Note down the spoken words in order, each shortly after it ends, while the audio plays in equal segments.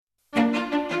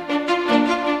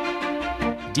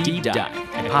Deep Dive,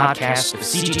 a podcast of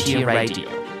CGTN Radio.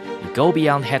 We go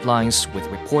beyond headlines with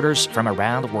reporters from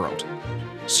around the world.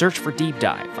 Search for Deep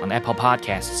Dive on Apple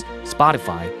Podcasts,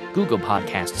 Spotify, Google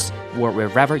Podcasts, or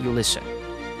wherever you listen.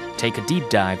 Take a deep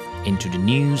dive into the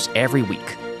news every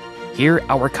week. Hear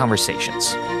our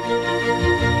conversations.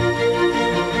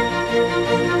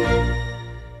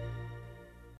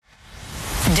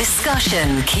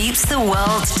 Discussion keeps the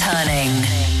world turning.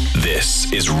 This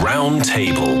is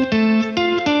Roundtable.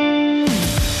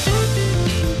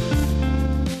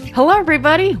 Hello,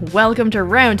 everybody. Welcome to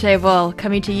Roundtable,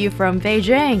 coming to you from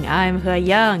Beijing. I'm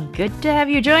Heyang. Good to have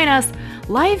you join us.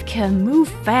 Life can move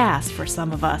fast for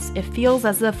some of us. It feels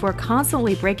as if we're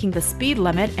constantly breaking the speed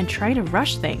limit and trying to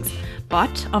rush things.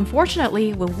 But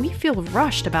unfortunately, when we feel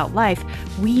rushed about life,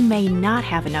 we may not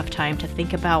have enough time to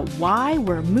think about why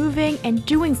we're moving and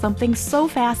doing something so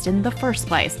fast in the first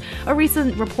place. A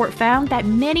recent report found that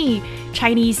many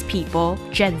Chinese people,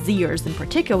 Gen Zers in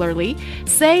particularly,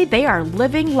 say they are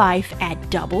living life at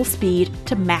double speed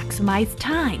to maximize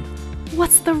time.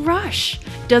 What's the rush?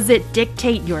 Does it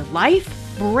dictate your life,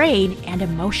 brain, and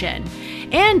emotion?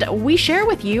 And we share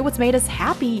with you what's made us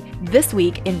happy this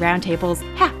week in Roundtable's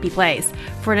Happy Place.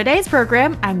 For today's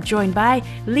program, I'm joined by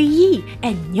Li Yi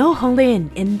and Niu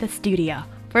Honglin in the studio.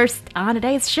 First on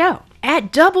today's show.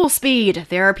 At double speed,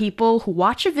 there are people who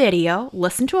watch a video,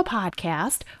 listen to a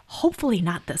podcast, hopefully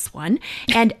not this one,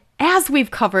 and as we've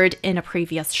covered in a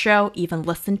previous show, even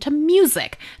listen to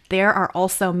music. There are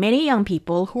also many young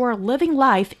people who are living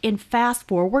life in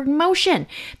fast-forward motion.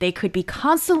 They could be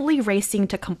constantly racing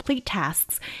to complete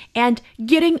tasks and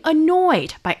getting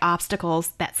annoyed by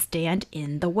obstacles that stand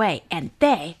in the way, and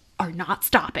they are not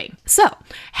stopping. So,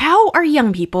 how are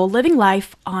young people living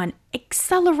life on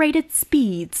accelerated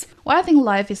speeds? Well, I think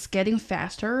life is getting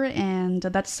faster, and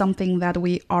that's something that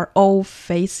we are all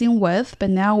facing with.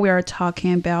 But now we are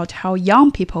talking about how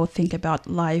young people think about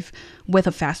life with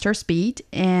a faster speed.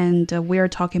 And we are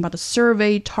talking about a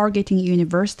survey targeting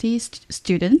university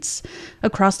students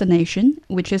across the nation,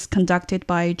 which is conducted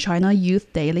by China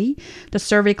Youth Daily. The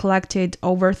survey collected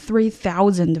over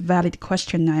 3,000 valid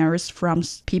questionnaires from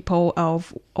people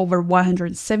of over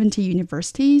 170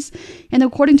 universities. And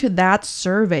according to that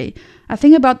survey, I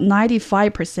think about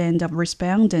 95% of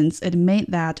respondents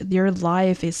admit that their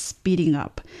life is speeding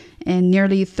up, and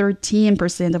nearly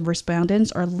 13% of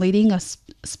respondents are leading a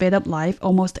sped up life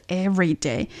almost every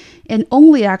day, and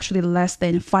only actually less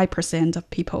than 5% of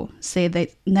people say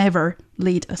they never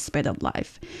lead a sped up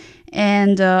life.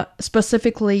 And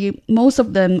specifically, most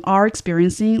of them are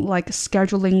experiencing like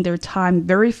scheduling their time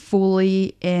very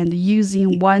fully and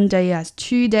using one day as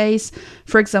 2 days.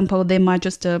 For example, they might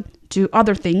just do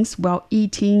other things while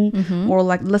eating or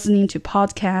like listening to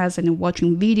podcasts and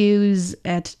watching videos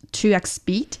at 2x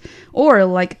speed, or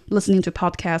like listening to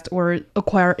podcasts or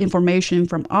acquire information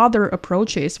from other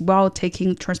approaches while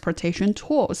taking transportation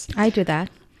tools. I do that.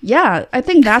 Yeah, I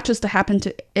think that just happened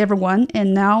to everyone.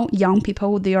 And now young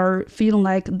people, they are feeling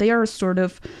like they are sort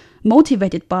of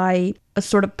motivated by a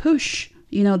sort of push.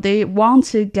 You know, they want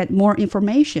to get more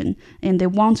information and they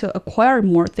want to acquire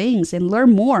more things and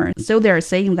learn more. So they're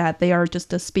saying that they are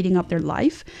just speeding up their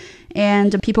life.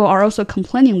 And people are also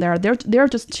complaining that there are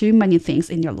just too many things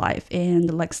in your life,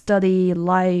 and like study,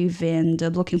 life, and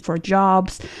looking for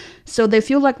jobs. So they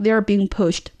feel like they're being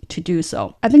pushed to do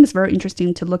so. I think it's very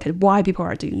interesting to look at why people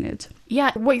are doing it.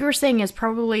 Yeah, what you're saying is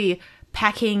probably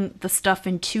packing the stuff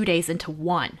in 2 days into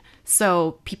one.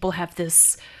 So people have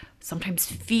this sometimes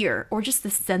fear or just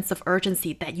this sense of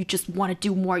urgency that you just want to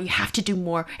do more, you have to do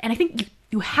more. And I think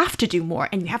you have to do more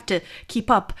and you have to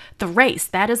keep up the race.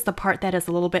 That is the part that is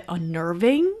a little bit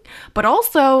unnerving, but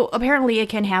also apparently it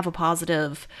can have a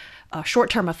positive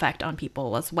short-term effect on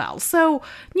people as well. So,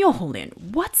 Niu Honglin,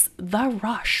 what's the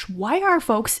rush? Why are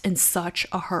folks in such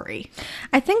a hurry?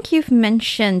 I think you've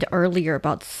mentioned earlier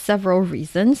about several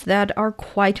reasons that are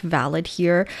quite valid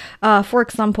here. For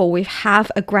example, we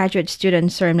have a graduate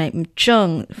student surnamed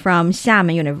Zheng from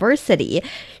Xiamen University.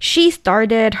 She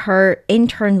started her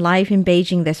intern life in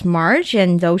Beijing this March,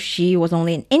 and though she was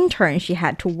only an intern, she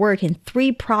had to work in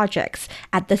 3 projects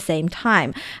at the same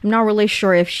time. I'm not really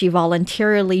sure if she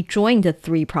voluntarily joined the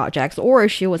 3 projects or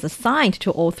she was assigned to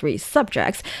all 3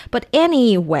 subjects, but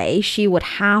anyway, she would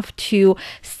have to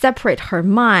separate her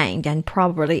mind and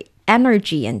probably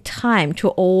energy and time to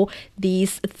all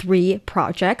these 3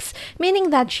 projects,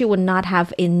 meaning that she would not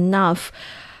have enough,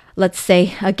 let's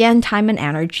say, again, time and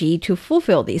energy to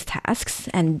fulfill these tasks,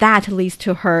 and that leads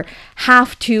to her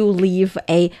have to leave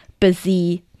a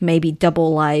busy maybe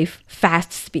double life,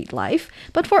 fast speed life.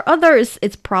 But for others,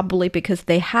 it's probably because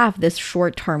they have this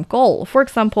short-term goal. For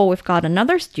example, we've got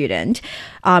another student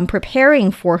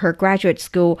preparing for her graduate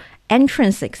school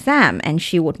entrance exam, and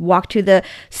she would walk to the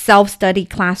self-study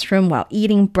classroom while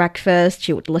eating breakfast.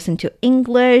 She would listen to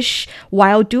English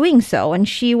while doing so, and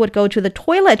she would go to the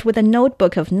toilet with a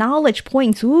notebook of knowledge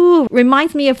points. Ooh,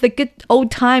 reminds me of the good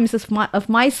old times of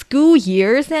my school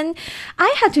years, and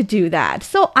I had to do that.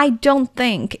 So I don't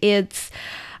think it's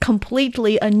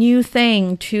completely a new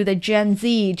thing to the Gen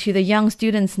Z, to the young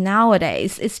students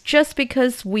nowadays. It's just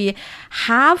because we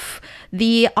have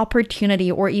the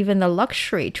opportunity or even the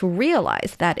luxury to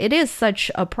realize that it is such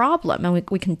a problem. And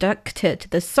we conducted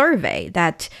the survey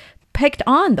that picked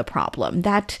on the problem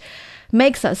that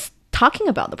makes us talking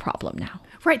about the problem now.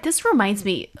 Right. This reminds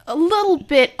me a little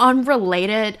bit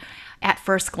unrelated at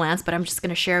first glance, but I'm just going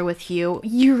to share with you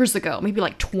years ago, maybe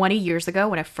like 20 years ago,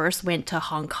 when I first went to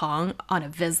Hong Kong on a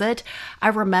visit. I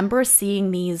remember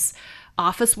seeing these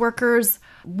office workers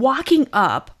walking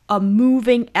up a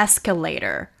moving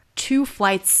escalator, 2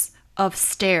 flights of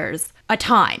stairs a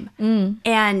time.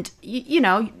 And, you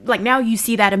know, like now you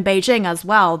see that in Beijing as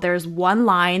well. There's one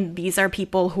line. These are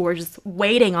people who are just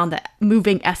waiting on the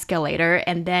moving escalator.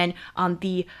 And then on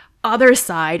the other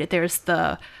side, there's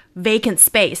the vacant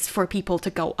space for people to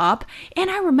go up. And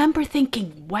I remember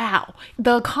thinking, wow,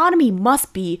 the economy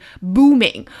must be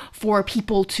booming for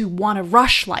people to want to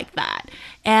rush like that.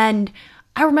 And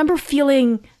I remember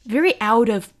feeling very out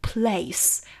of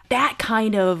place. That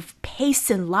kind of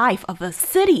pace in life of a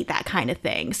city, that kind of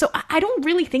thing. So I don't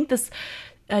really think this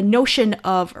notion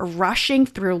of rushing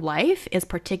through life is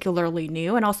particularly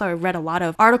new. And also I read a lot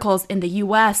of articles in the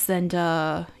US and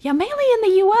mainly in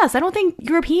the US. I don't think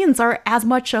Europeans are as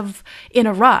much of in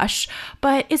a rush,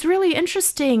 but it's really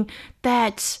interesting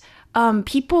that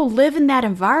people live in that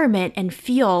environment and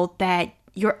feel that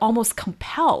you're almost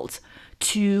compelled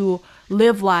to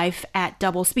live life at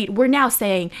double speed. We're now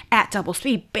saying at double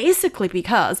speed basically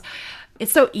because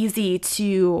it's so easy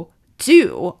to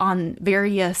do on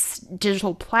various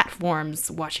digital platforms,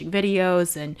 watching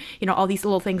videos and, you know, all these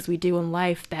little things we do in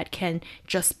life that can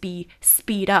just be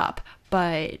speed up.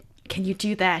 But can you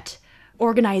do that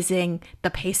organizing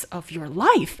the pace of your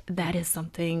life? That is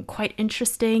something quite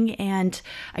interesting, and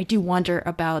I do wonder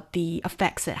about the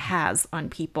effects it has on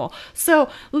people.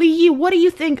 So, Li Yi, what do you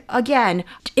think? Again,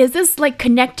 is this like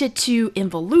connected to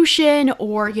evolution,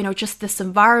 or, you know, just this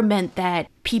environment that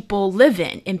people live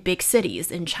in big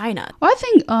cities in China? Well, I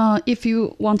think if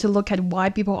you want to look at why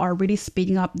people are really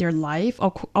speeding up their life,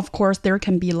 of course, there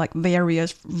can be like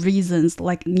various reasons.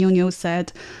 Like Niu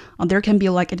said, there can be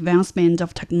like advancement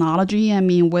of technology. I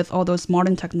mean, with all those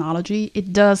modern technology,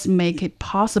 it does make it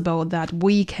possible that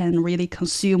we can really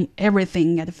consume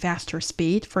everything at a faster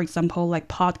speed. For example, like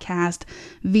podcast,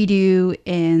 video,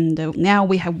 and now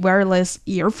we have wireless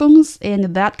earphones,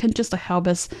 and that can just help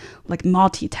us like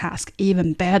multitask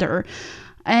even better.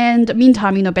 And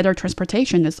meantime, you know, better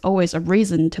transportation is always a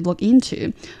reason to look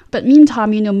into. But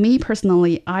meantime, you know, me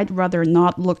personally, I'd rather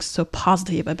not look so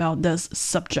positive about this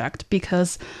subject,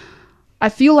 because I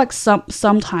feel like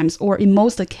sometimes, or in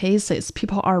most cases,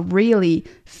 people are really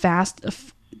fast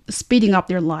speeding up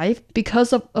their life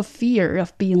because of a fear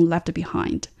of being left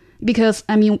behind. Because,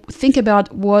 I mean, think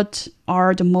about what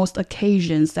are the most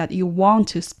occasions that you want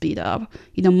to speed up.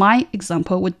 You know, my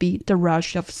example would be the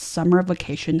rush of summer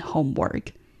vacation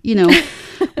homework. You know,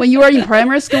 when you are in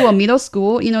primary school or middle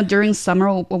school, you know, during summer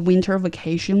or winter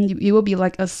vacation, you will be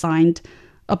like assigned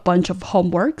a bunch of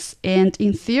homeworks. And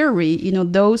in theory, you know,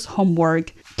 those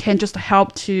homework can just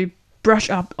help to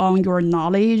brush up on your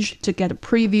knowledge, to get a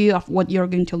preview of what you're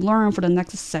going to learn for the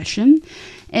next session.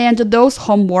 And those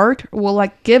homework will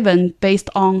like given based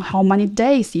on how many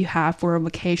days you have for a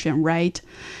vacation, right?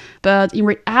 But in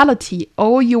reality,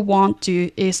 all you want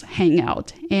to is hang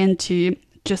out and to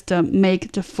just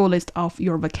make the fullest of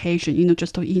your vacation, you know,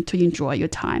 just to enjoy your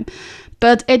time.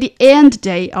 But at the end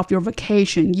day of your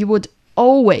vacation, you would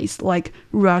always like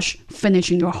rush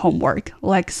finishing your homework,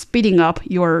 like speeding up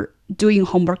your doing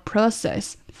homework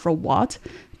process. For what?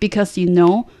 Because you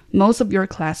know most of your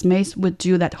classmates would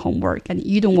do that homework and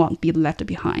you don't want to be left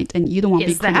behind and you don't want to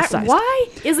be criticized. Is that why?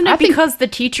 Isn't it because the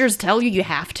teachers tell you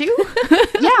have to?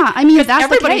 Yeah, I mean, that's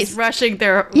the case. Everybody's rushing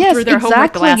through their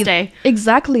homework the last day.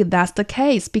 Exactly, that's the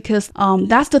case, because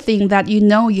that's the thing that you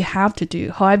know you have to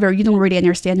do. However, you don't really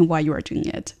understand why you are doing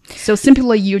it. So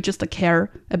simply you just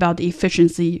care about the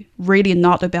efficiency, really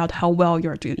not about how well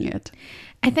you're doing it.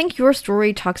 I think your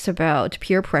story talks about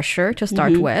peer pressure to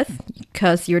start with,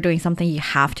 because you're doing something you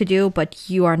have to do, but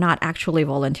you are not actually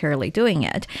voluntarily doing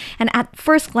it. And at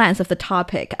first glance of the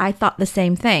topic, I thought the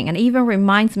same thing. And it even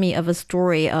reminds me of a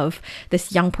story of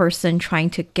this young person trying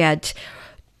to get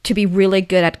to be really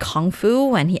good at Kung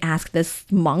Fu. And he asked this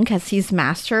monk as his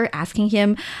master, asking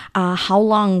him, how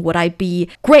long would I be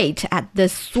great at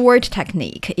this sword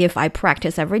technique if I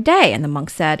practice every day? And the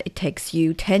monk said, it takes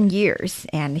you 10 years.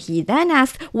 And he then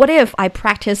asked, what if I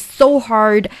practice so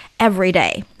hard every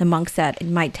day? The monk said, it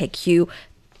might take you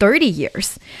 30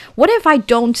 years. What if I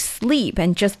don't sleep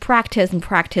and just practice and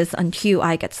practice until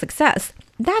I get success?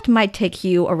 That might take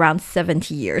you around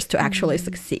 70 years to actually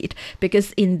succeed,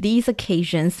 because in these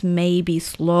occasions, maybe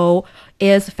slow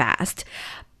is fast.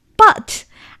 But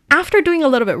after doing a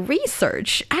little bit of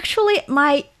research, actually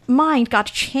my mind got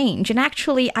changed, and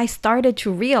actually I started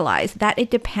to realize that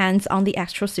it depends on the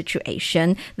actual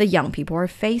situation the young people are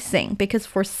facing, because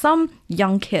for some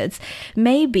young kids,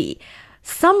 maybe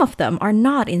some of them are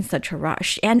not in such a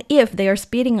rush, and if they are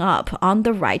speeding up on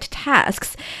the right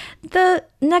tasks, the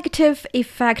negative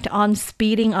effect on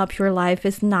speeding up your life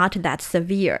is not that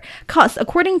severe. Because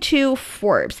according to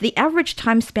Forbes, the average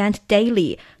time spent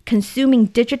daily consuming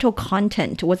digital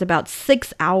content was about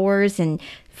 6 hours and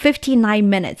 59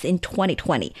 minutes in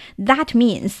 2020. That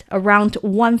means around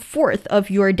 1/4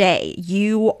 of your day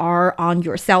you are on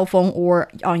your cell phone or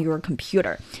on your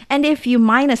computer. And if you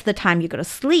minus the time you go to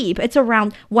sleep, it's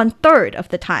around 1/3 of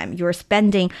the time you're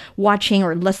spending watching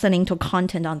or listening to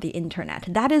content on the internet.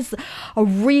 That is a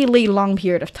really long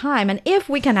period of time. And if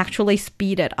we can actually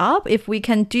speed it up, if we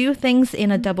can do things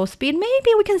in a double speed,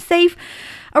 maybe we can save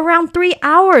around 3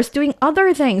 hours doing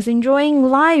other things, enjoying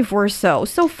life or so.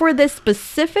 So for this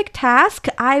specific task,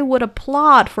 I would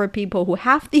applaud for people who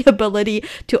have the ability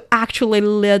to actually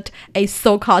lead a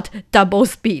so-called double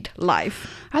speed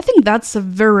life. I think that's a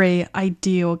very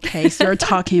ideal case you're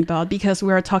talking about, because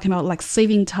we're talking about like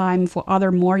saving time for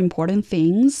other more important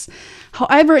things.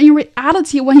 However, in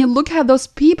reality, when you look at those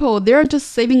people, they're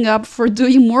just saving up for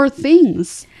doing more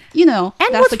things. You know,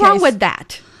 And that's what's wrong with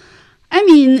that? I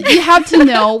mean, you have to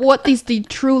know what is the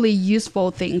truly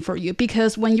useful thing for you,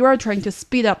 because when you are trying to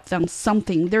speed up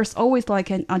something, there's always like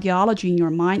an ideology in your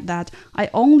mind that I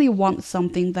only want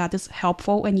something that is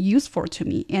helpful and useful to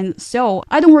me. And so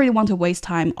I don't really want to waste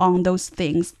time on those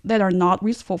things that are not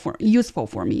useful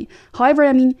for me. However,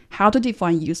 I mean, how to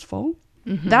define useful?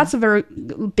 That's a very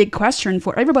big question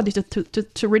for everybody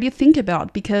to really think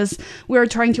about, because we are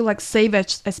trying to like save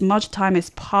as much time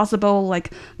as possible,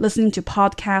 like listening to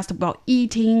podcasts about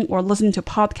eating or listening to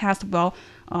podcasts about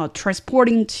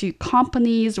transporting to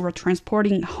companies or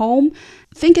transporting home.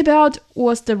 Think about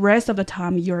what's the rest of the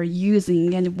time you're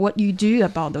using and what you do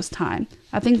about those time.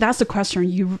 I think that's the question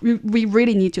we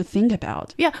really need to think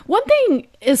about. Yeah, one thing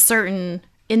is certain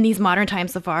in these modern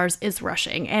times of ours is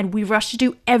rushing, and we rush to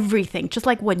do everything, just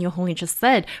like what Niu Honglin just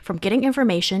said, from getting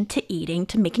information to eating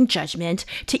to making judgment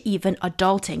to even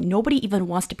adulting. Nobody even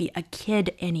wants to be a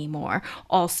kid anymore.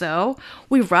 Also,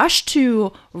 we rush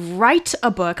to write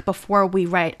a book before we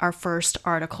write our first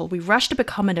article. We rush to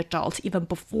become an adult even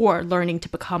before learning to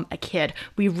become a kid.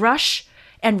 We rush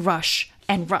and rush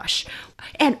and rush.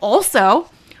 And also,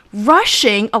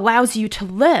 rushing allows you to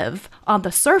live on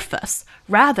the surface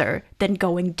rather than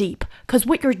going deep. Because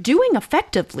what you're doing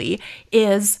effectively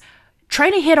is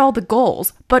trying to hit all the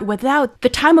goals, but without the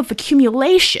time of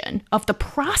accumulation of the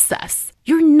process,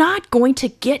 you're not going to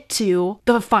get to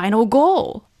the final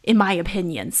goal, in my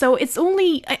opinion. So it's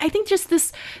only, I think just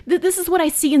this is what I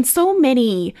see in so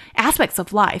many aspects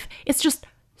of life. It's just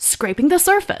scraping the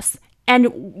surface.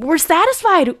 And we're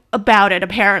satisfied about it,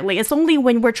 apparently. It's only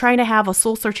when we're trying to have a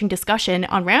soul-searching discussion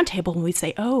on Roundtable when we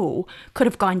say, oh, could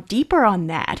have gone deeper on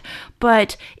that.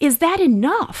 But is that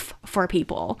enough for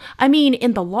people? I mean,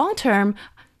 in the long term,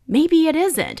 maybe it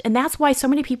isn't. And that's why so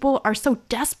many people are so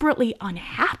desperately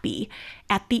unhappy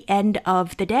at the end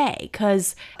of the day.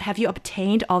 Because have you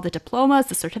obtained all the diplomas,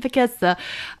 the certificates, the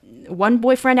one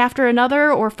boyfriend after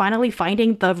another, or finally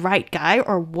finding the right guy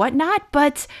or whatnot?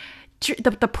 But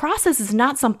the process is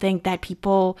not something that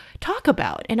people talk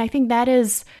about. And I think that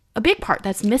is a big part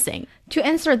that's missing. To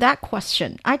answer that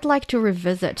question, I'd like to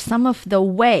revisit some of the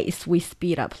ways we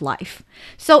speed up life.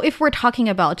 So if we're talking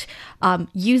about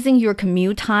using your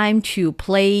commute time to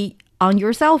play on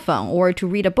your cell phone or to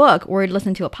read a book or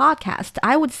listen to a podcast,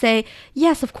 I would say,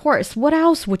 yes, of course. What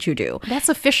else would you do? That's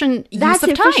efficient use That's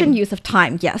of time. efficient use of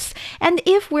time, yes. And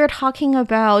if we're talking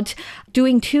about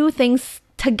doing two things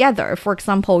together, for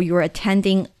example, you're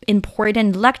attending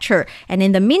important lecture and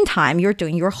in the meantime, you're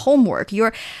doing your homework,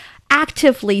 you're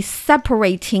actively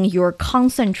separating your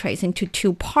concentrates into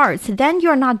two parts, then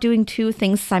you're not doing two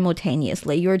things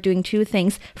simultaneously. You're doing two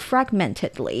things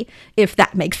fragmentedly, if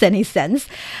that makes any sense.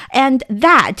 And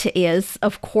that is,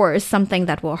 of course, something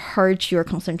that will hurt your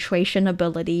concentration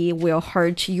ability, will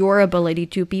hurt your ability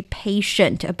to be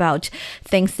patient about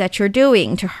things that you're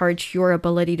doing, to hurt your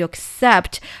ability to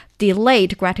accept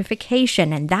delayed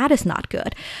gratification, and that is not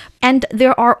good. And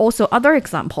there are also other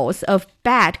examples of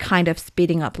bad kind of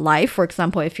speeding up life. For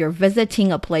example, if you're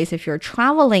visiting a place, if you're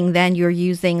traveling, then you're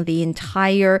using the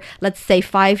entire, let's say,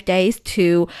 5 days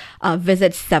to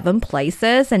visit 7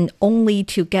 places and only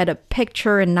to get a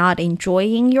picture and not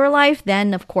enjoying your life,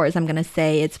 then of course I'm going to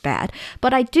say it's bad.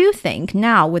 But I do think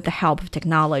now with the help of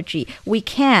technology, we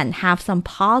can have some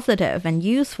positive and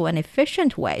useful and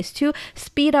efficient ways to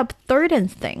speed up certain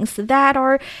things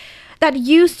that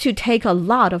used to take a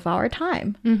lot of our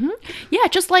time. Yeah,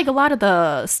 just like a lot of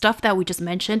the stuff that we just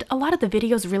mentioned, a lot of the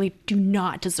videos really do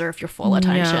not deserve your full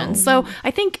attention. No. So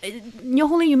I think, Niu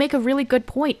Honglin, you make a really good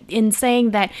point in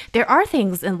saying that there are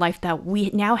things in life that we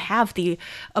now have the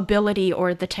ability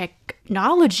or the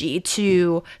technology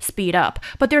to speed up.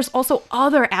 But there's also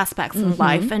other aspects in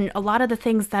life, and a lot of the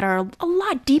things that are a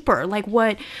lot deeper, like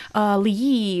what Li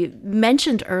Yi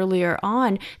mentioned earlier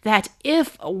on, that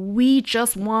if we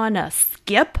just want to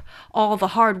skip all the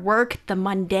hard work, the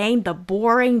mundane, the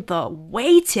boring, the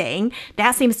waiting,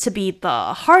 that seems to be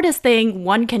the hardest thing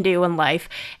one can do in life.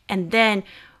 And then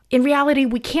in reality,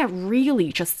 we can't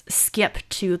really just skip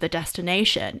to the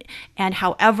destination. And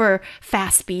however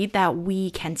fast speed that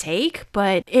we can take,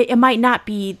 but it might not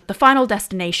be the final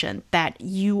destination that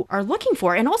you are looking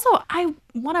for. And also, I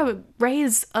want to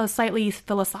raise a slightly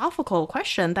philosophical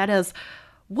question. That is,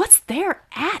 what's there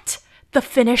at the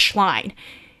finish line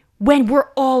when we're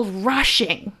all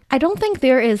rushing? I don't think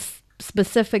there is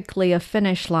specifically a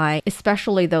finish line,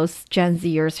 especially those Gen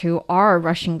Zers who are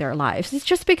rushing their lives. It's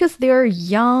just because they're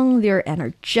young, they're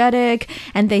energetic,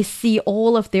 and they see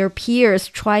all of their peers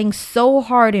trying so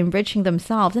hard enriching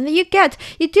themselves. And then you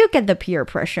do get the peer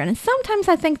pressure. And sometimes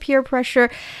I think peer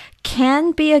pressure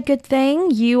can be a good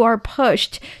thing. You are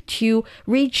pushed to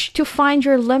find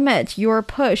your limit. You're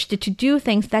pushed to do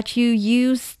things that you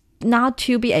used not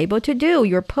to be able to do.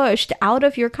 You're pushed out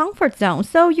of your comfort zone.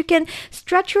 So you can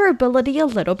stretch your ability a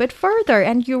little bit further,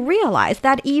 and you realize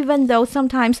that even though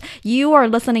sometimes you are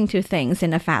listening to things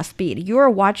in a fast speed,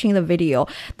 you're watching the video,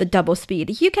 the double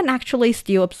speed, you can actually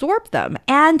still absorb them.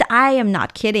 And I am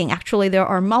not kidding. Actually, there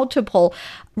are multiple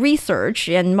research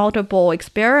and multiple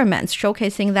experiments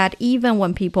showcasing that even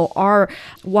when people are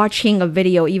watching a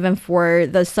video, even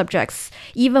with the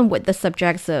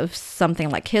subjects of something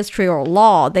like history or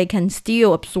law, they can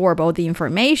still absorb all the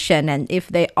information. And if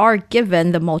they are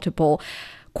given the multiple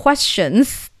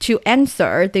questions to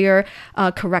answer, their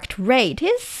correct rate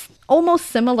is almost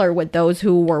similar with those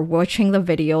who were watching the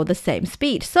video the same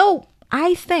speed. So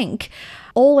I think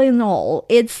all in all,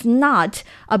 it's not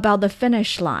about the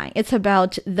finish line. It's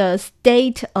about the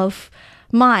state of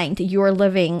mind you're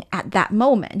living at that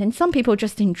moment. And some people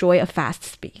just enjoy a fast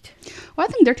speed. Well, I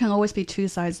think there can always be two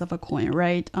sides of a coin,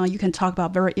 right? You can talk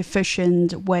about very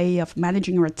efficient way of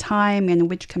managing your time, and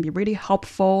which can be really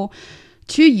helpful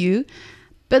to you.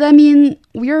 But I mean,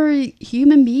 we're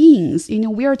human beings.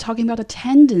 We are talking about a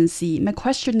tendency. My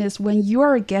question is, when you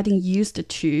are getting used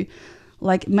to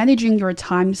like managing your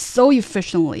time so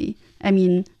efficiently, I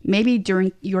mean, maybe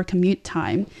during your commute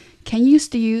time, can you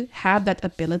still have that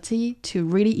ability to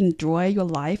really enjoy your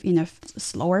life in a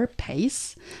slower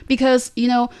pace? Because,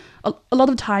 a lot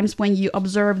of times when you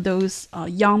observe those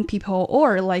young people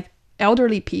or like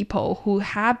elderly people who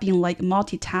have been like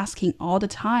multitasking all the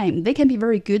time, they can be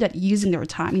very good at using their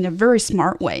time in a very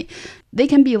smart way. They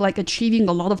can be like achieving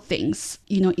a lot of things,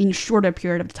 in shorter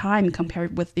period of time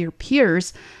compared with their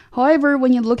peers. However,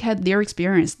 when you look at their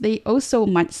experience, they also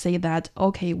might say that,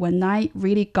 okay, when I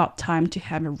really got time to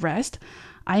have a rest,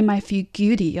 I might feel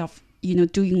guilty of,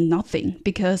 doing nothing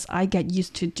because I get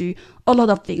used to do a lot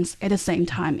of things at the same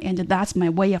time. And that's my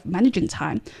way of managing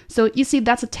time. So you see,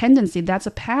 that's a tendency, that's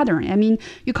a pattern. I mean,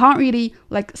 you can't really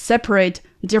like separate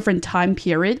different time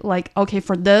period. Like, okay,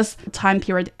 for this time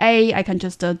period A, I can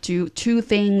just do 2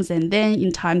 things. And then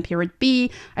in time period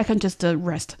B, I can just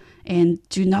rest and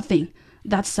do nothing.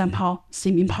 That somehow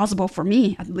seems impossible for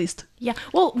me, at least. Yeah,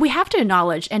 well, we have to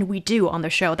acknowledge, and we do on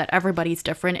the show, that everybody's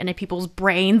different and that people's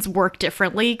brains work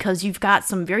differently, because you've got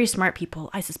some very smart people.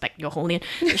 I suspect Niu Honglin,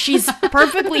 she's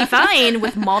perfectly fine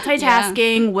with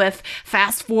multitasking, with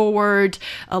fast forward,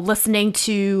 listening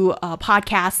to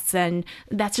podcasts, and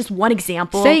that's just one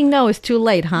example. Saying no is too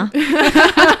late, huh?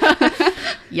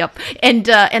 Yep.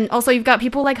 And also you've got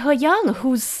people like Heyang,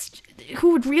 who's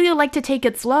who would really like to take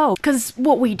it slow. Because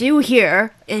what we do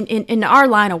here in our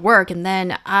line of work, and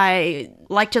then I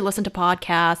like to listen to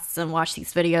podcasts and watch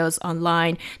these videos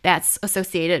online that's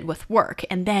associated with work.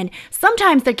 And then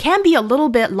sometimes they can be a little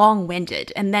bit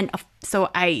long-winded. And then so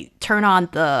I turn on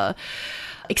the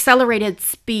accelerated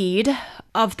speed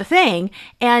of the thing,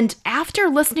 and after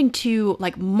listening to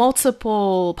like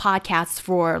multiple podcasts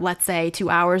for, let's say, 2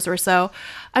 hours or so,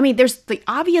 I mean, there's the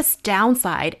obvious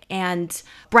downside and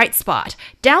bright spot.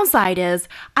 Downside is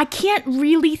I can't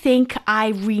really think I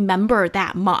remember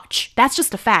that much. That's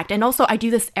just a fact. And also I do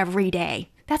this every day.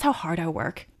 That's how hard I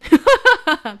work.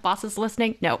 Boss is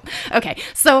listening? No. Okay.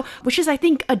 So, which is, I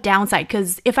think, a downside,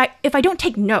 because if I don't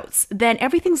take notes, then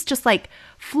everything's just like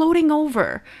floating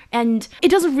over, and it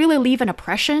doesn't really leave an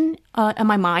impression in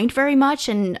my mind very much.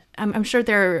 And I'm sure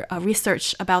there are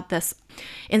research about this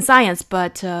in science,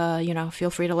 but feel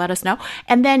free to let us know.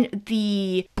 And then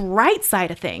the bright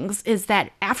side of things is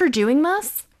that after doing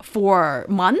this for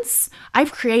months,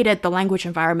 I've created the language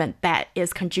environment that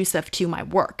is conducive to my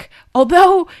work.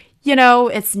 Although,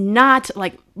 it's not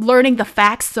like learning the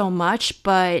facts so much,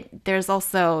 but there's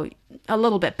also a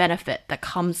little bit benefit that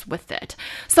comes with it.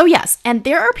 So yes, and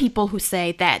there are people who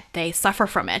say that they suffer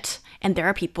from it, and there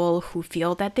are people who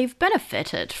feel that they've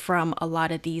benefited from a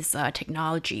lot of these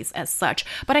technologies as such.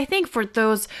 But I think for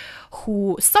those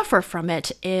who suffer from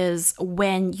it is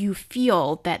when you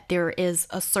feel that there is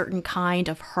a certain kind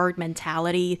of herd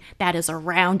mentality that is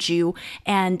around you,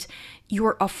 and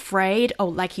you're afraid,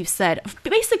 like you said,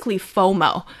 basically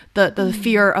FOMO, the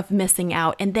fear of missing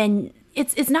out. And then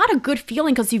it's not a good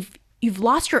feeling, because you've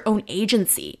lost your own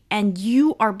agency, and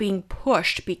you are being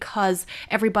pushed because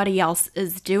everybody else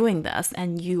is doing this,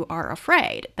 and you are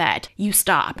afraid that you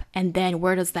stop. And then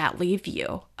where does that leave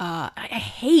you? I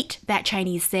hate that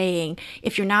Chinese saying,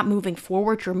 if you're not moving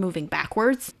forward, you're moving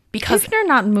backwards. Because if you're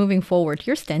not moving forward,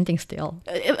 you're standing still.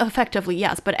 Effectively,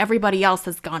 yes, but everybody else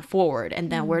has gone forward,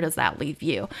 and then where does that leave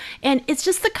you? And it's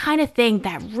just the kind of thing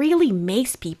that really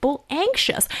makes people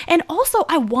anxious. And also,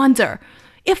 I wonder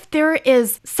if there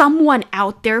is someone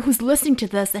out there who's listening to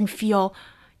this and feel,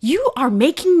 you are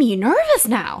making me nervous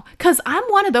now, because I'm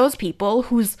one of those people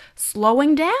who's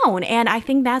slowing down, and I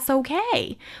think that's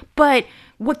okay. But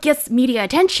what gets media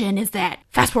attention is that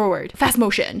fast forward, fast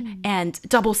motion, and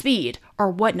double speed or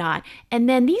whatnot. And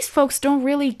then these folks don't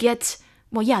really get,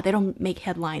 well, yeah, they don't make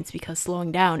headlines because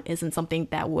slowing down isn't something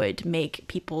that would make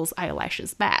people's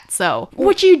eyelashes bat. So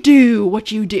what you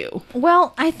do.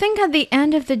 Well, I think at the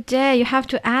end of the day, you have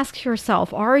to ask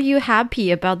yourself, are you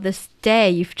happy about this day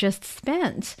you've just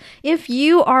spent? If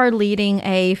you are leading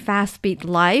a fast speed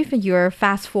life, you're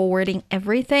fast forwarding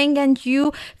everything, and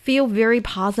you feel very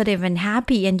positive and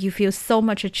happy, and you feel so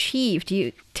much achieved,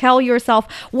 you tell yourself,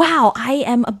 wow, I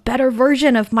am a better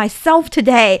version of myself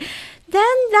today, then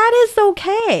that is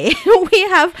okay. We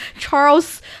have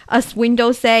Charles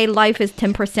Swindoll say life is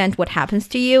 10% what happens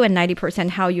to you and 90%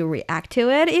 how you react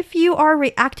to it. If you are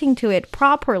reacting to it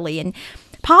properly and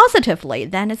positively,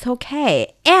 then it's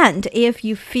okay. And if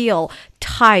you feel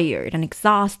tired and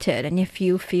exhausted, and if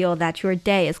you feel that your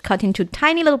day is cut into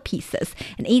tiny little pieces,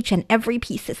 and each and every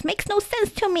piece makes no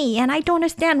sense to me, and I don't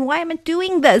understand why I'm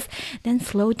doing this, then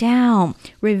slow down,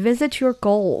 revisit your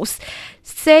goals.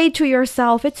 Say to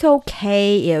yourself, it's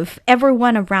okay if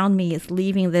everyone around me is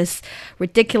living this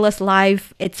ridiculous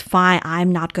life. It's fine.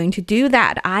 I'm not going to do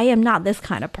that. I am not this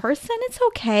kind of person. It's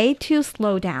okay to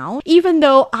slow down. Even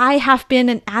though I have been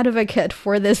an advocate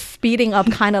for this speeding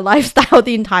up kind of lifestyle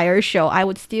the entire show, I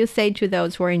would still say to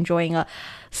those who are enjoying a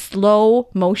slow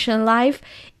motion life,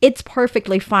 it's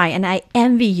perfectly fine, and I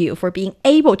envy you for being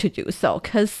able to do so,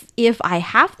 because if I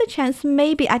have the chance,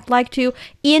 maybe I'd like to,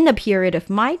 in a period of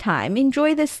my time,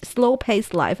 enjoy this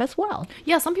slow-paced life as well.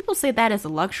 Yeah, some people say that is a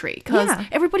luxury, because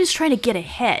everybody's trying to get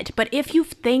ahead, but if you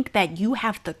think that you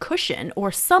have the cushion,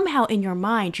 or somehow in your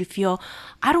mind you feel,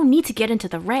 I don't need to get into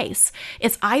the race,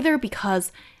 it's either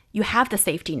because you have the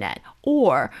safety net,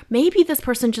 or maybe this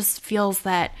person just feels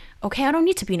that, okay, I don't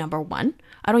need to be number one.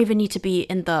 I don't even need to be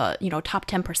in the, top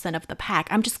 10% of the pack.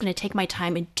 I'm just going to take my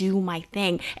time and do my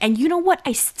thing. And you know what?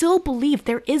 I still believe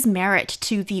there is merit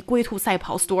to the 龟兔赛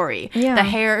跑 story, the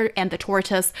hare and the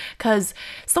tortoise, because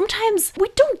sometimes we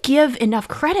don't give enough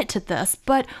credit to this,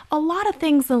 but a lot of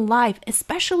things in life,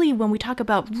 especially when we talk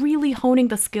about really honing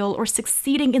the skill or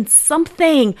succeeding in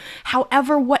something,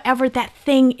 however, whatever that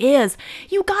thing is,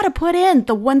 you got to put in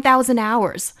the 1,000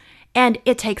 hours, and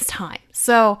it takes time.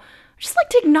 So just like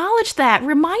to acknowledge that,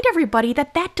 remind everybody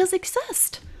that that does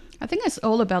exist. I think it's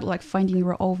all about like finding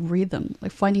your own rhythm,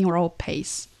 like finding your own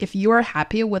pace. If you are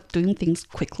happy with doing things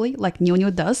quickly, like Niu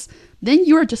does, then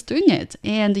you're just doing it.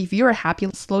 And if you're happy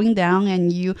slowing down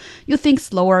and you think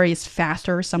slower is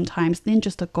faster sometimes, then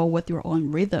just go with your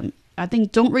own rhythm. I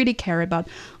think don't really care about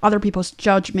other people's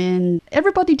judgment.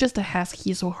 Everybody just has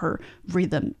his or her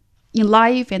rhythm in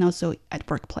life and also at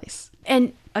workplace.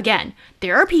 And again,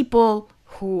 there are people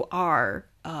who are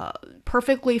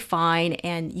perfectly fine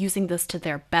and using this to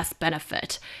their best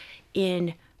benefit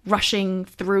in rushing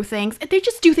through things. They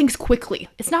just do things quickly.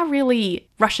 It's not really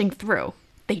rushing through.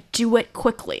 They do it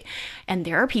quickly. And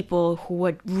there are people who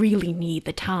would really need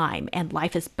the time, and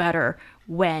life is better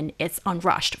when it's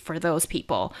unrushed for those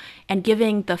people. And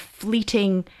given the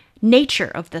fleeting nature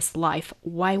of this life,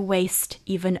 why waste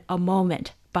even a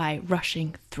moment by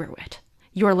rushing through it?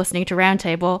 You're listening to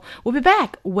Roundtable. We'll be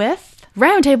back with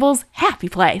Roundtable's Happy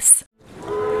Place.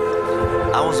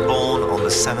 I was born on the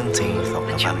 17th of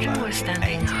November.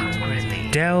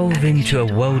 Delve into a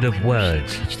world of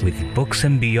words with Books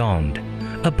and Beyond,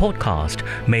 a podcast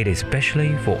made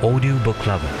especially for audiobook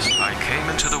lovers. I came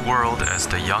into the world as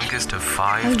the youngest of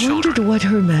 5 I children. wondered what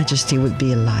Her Majesty would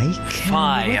be like.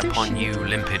 Fie upon you,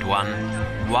 limpid one.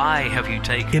 Why have you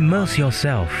taken... Immerse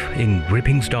yourself in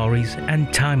gripping stories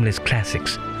and timeless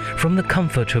classics from the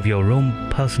comfort of your own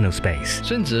personal space.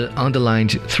 Sun Tzu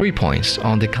underlined 3 points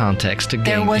on the context to gain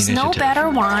There was initiative. no better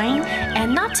wine,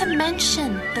 and not to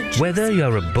mention the... Whether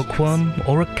you're a bookworm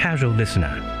or a casual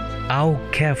listener, our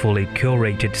carefully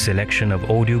curated selection of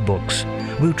audiobooks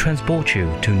will transport you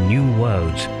to new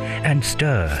worlds and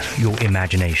stir your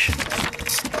imagination.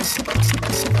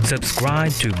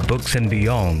 Subscribe to Books and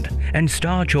Beyond and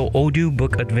start your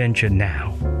audiobook adventure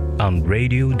now on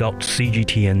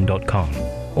radio.cgtn.com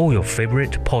or your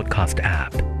favorite podcast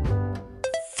app.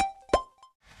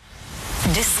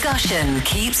 Discussion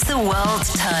keeps the world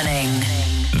turning.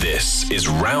 This is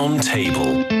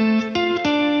Roundtable.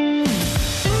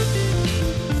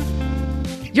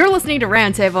 You're listening to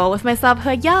Roundtable with myself,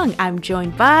 Heyang. I'm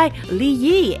joined by Li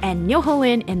Yi and Niu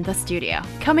Honglin in the studio.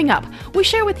 Coming up, we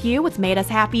share with you what's made us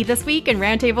happy this week in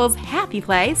Roundtable's Happy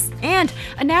Place. And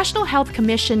a National Health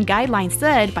Commission guideline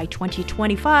said by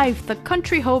 2025, the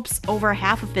country hopes over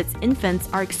half of its infants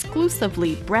are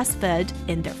exclusively breastfed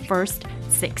in their first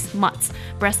 6 months.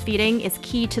 Breastfeeding is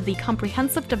key to the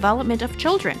comprehensive development of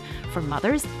children for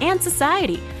mothers and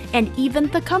society. And even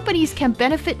the companies can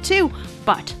benefit too.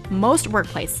 But most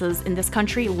workplaces in this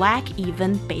country lack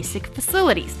even basic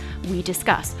facilities. We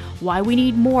discuss why we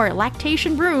need more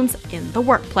lactation rooms in the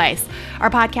workplace. Our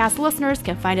podcast listeners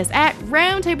can find us at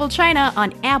Roundtable China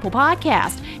on Apple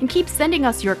Podcast. And keep sending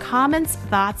us your comments,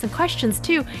 thoughts, and questions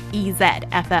to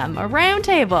EZFM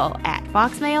Roundtable at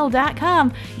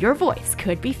foxmail.com. Your voice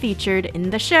could be featured in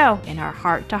the show in our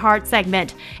Heart to Heart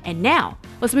segment. And now,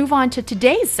 let's move on to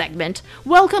today's segment.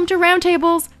 Welcome to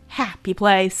Roundtable's Happy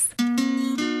Place.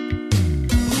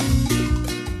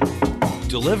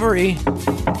 Delivery.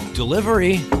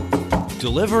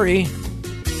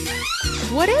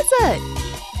 What is it?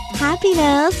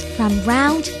 Happiness from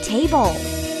Round Table.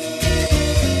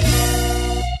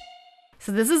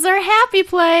 So this is our happy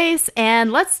place,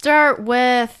 and let's start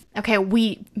with, okay,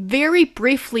 we very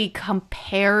briefly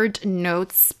compared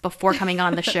notes before coming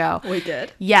on the show. We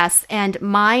did. Yes, and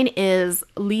mine is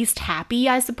least happy,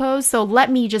 I suppose. So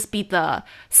let me just be the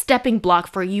stepping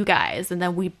block for you guys, and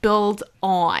then we build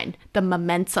on the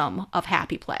momentum of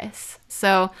happy place.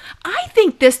 So I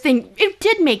think this thing, it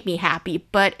did make me happy,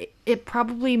 but it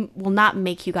probably will not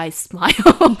make you guys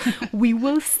smile. We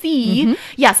will see. Mm-hmm.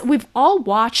 Yes, we've all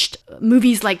watched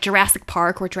movies like Jurassic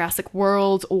Park or Jurassic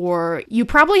World, or you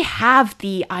probably have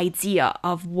the idea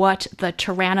of what the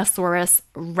Tyrannosaurus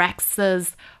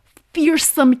Rex's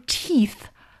fearsome teeth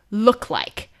look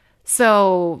like.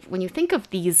 So when you think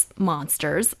of these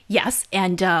monsters, yes,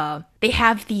 and they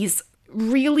have these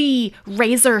really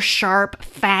razor sharp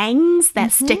fangs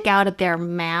that stick out of their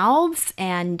mouths,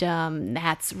 and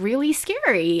that's really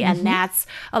scary, and that's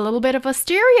a little bit of a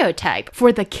stereotype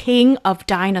for the king of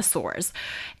dinosaurs.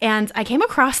 And I came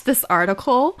across this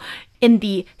article in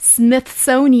the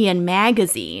Smithsonian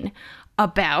magazine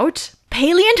about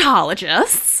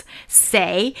paleontologists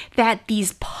say that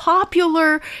these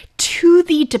popular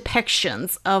 2D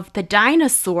depictions of the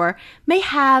dinosaur may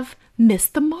have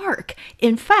missed the mark.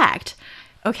 In fact,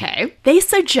 they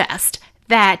suggest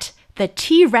that the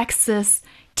T-Rex's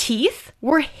teeth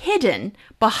were hidden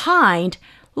behind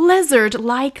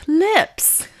lizard-like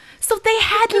lips. So they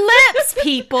had lips,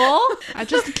 people. I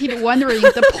just keep wondering,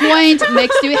 the point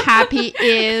makes you happy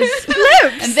is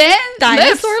lips. And then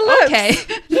dinosaur lips. Okay.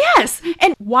 Yes.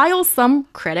 And while some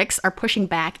critics are pushing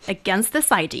back against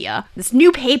this idea, this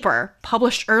new paper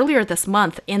published earlier this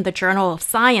month in the Journal of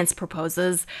Science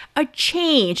proposes a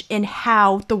change in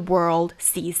how the world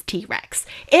sees T-Rex.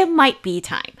 It might be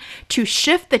time to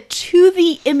shift the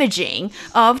 2D imaging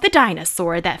of the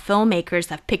dinosaur that filmmakers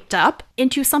have picked up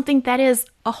into something that is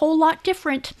a whole lot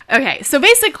different. Okay, so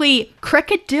basically,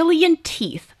 crocodilian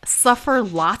teeth suffer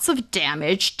lots of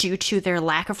damage due to their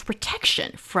lack of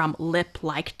protection from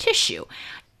lip-like tissue.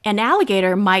 An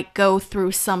alligator might go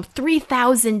through some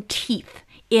 3,000 teeth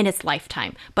in its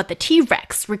lifetime, but the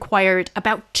T-Rex required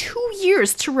about 2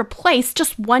 years to replace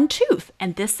just one tooth,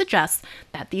 and this suggests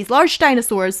that these large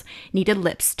dinosaurs needed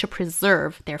lips to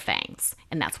preserve their fangs,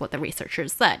 and that's what the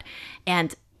researchers said.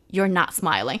 And you're not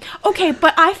smiling. Okay,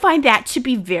 but I find that to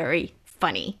be very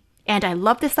funny. And I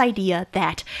love this idea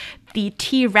that the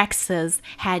T-Rexes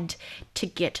had to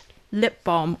get lip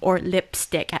balm or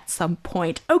lipstick at some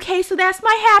point. Okay, so that's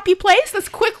my happy place. Let's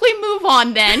quickly move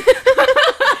on then.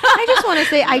 I just want to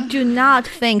say, I do not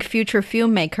think future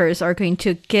filmmakers are going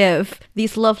to give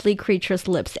these lovely creatures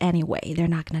lips anyway. They're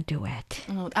not going to do it.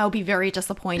 Oh, I'll be very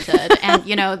disappointed. And,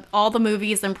 you know, all the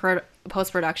movies and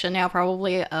post-production now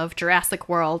probably of Jurassic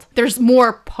World, there's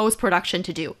more post-production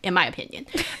to do, in my opinion.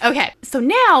 Okay, so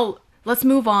now let's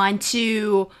move on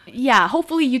to,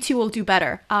 hopefully you two will do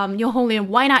better. Niu Honglin,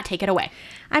 why not take it away?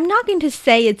 I'm not going to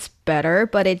say it's better,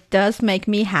 but it does make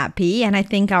me happy, and I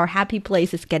think our happy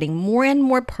place is getting more and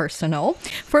more personal.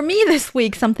 For me this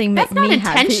week, something made me happy.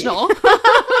 That's not intentional.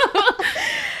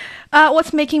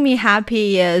 What's making me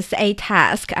happy is a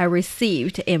task I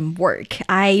received in work.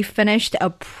 I finished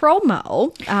a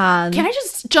promo. Can I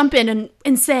just jump in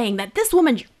saying that this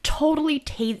woman totally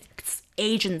takes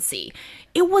agency.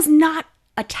 It was not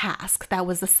a task that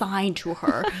was assigned to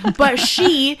her, but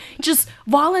she just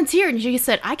volunteered and she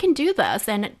said, I can do this.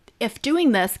 And if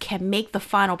doing this can make the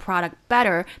final product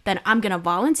better, then I'm going to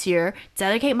volunteer,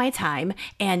 dedicate my time,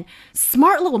 and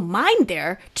smart little mind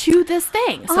there to this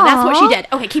thing. So that's what she did.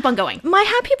 Okay, keep on going. My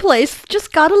happy place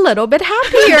just got a little bit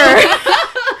happier.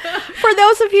 For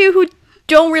those of you who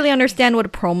don't really understand what a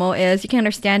promo is, you can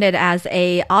understand it as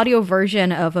a audio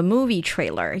version of a movie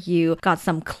trailer. You got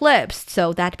some clips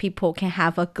so that people can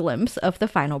have a glimpse of the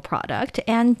final product,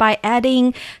 and by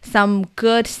adding some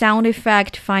good sound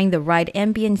effect, find the right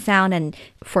ambient sound, and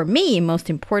for me, most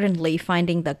importantly,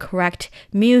 finding the correct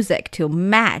music to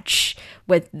match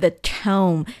with the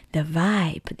tone, the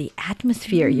vibe, the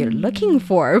atmosphere you're looking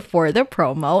for the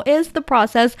promo is the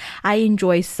process I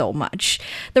enjoy so much.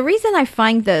 The reason I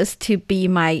find this to be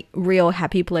my real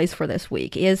happy place for this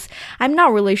week is I'm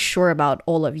not really sure about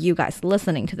all of you guys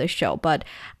listening to the show, but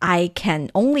I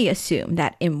can only assume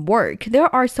that in work,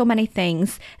 there are so many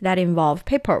things that involve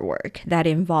paperwork, that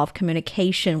involve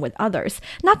communication with others.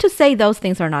 Not to say those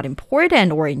things are not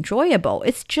important or enjoyable.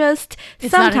 It's just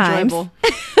sometimes not enjoyable.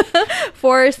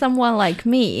 For someone like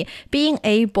me, being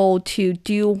able to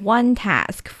do one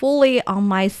task fully on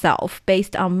myself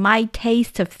based on my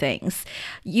taste of things,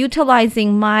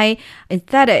 utilizing my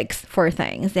aesthetics for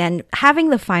things, and having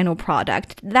the final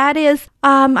product that is,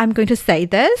 I'm going to say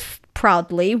this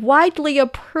proudly, widely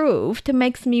approved,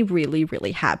 makes me really,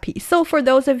 really happy. So for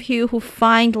those of you who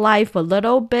find life a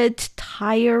little bit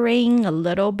tiring, a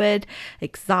little bit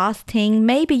exhausting,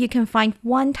 maybe you can find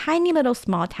one tiny little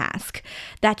small task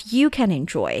that you can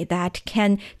enjoy, that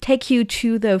can take you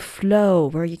to the flow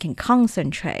where you can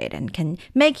concentrate and can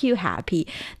make you happy.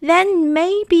 Then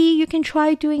maybe you can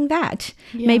try doing that.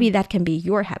 Yeah. Maybe that can be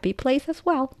your happy place as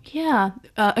well. Yeah,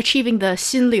 achieving the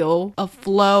心流 of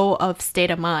flow of state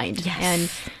of mind. Yes. And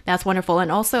that's wonderful.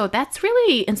 And also, that's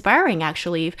really inspiring,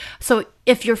 actually. So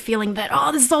if you're feeling that,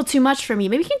 oh, this is all too much for me,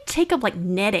 maybe you can take up like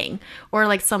knitting or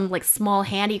like some like small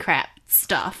handicraft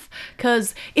stuff.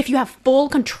 Because if you have full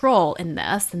control in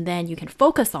this, and then you can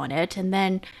focus on it, and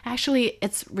then actually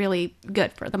it's really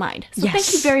good for the mind. So yes.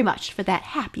 Thank you very much for that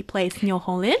happy place, Niu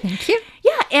Honglin. Thank you.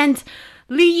 Yeah, and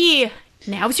Li Yi,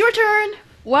 now it's your turn.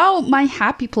 Well, my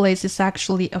happy place is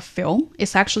actually a film.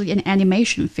 It's actually an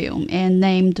animation film and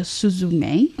named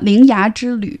Suzume, 铃芽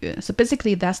之旅. So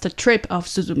basically that's the trip of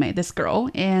Suzume, this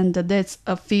girl. And that's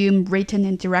a film written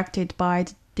and directed by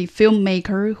the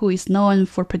filmmaker who is known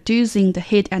for producing the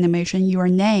hit animation Your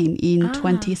Name in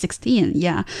 2016.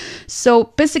 Yeah.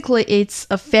 So basically it's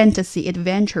a fantasy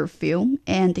adventure film,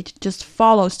 and it just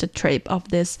follows the trip of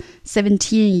this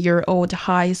 17-year-old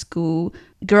high school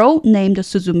girl named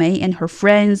Suzume and her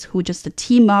friends who just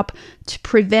team up to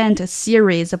prevent a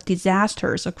series of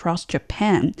disasters across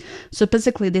Japan. So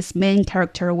basically, this main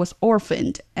character was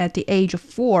orphaned at the age of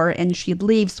 4 and she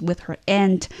lives with her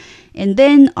aunt. And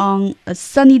then on a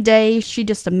sunny day, she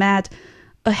just met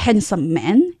a handsome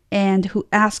man and who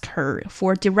asked her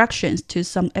for directions to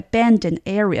some abandoned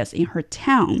areas in her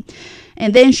town.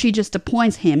 And then she just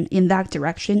points him in that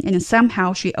direction, and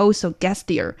somehow she also gets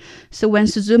there. So when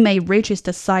Suzume reaches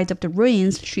the site of the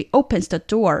ruins, she opens the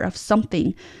door of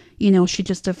something. She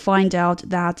just find out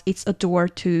that it's a door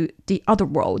to the other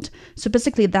world. So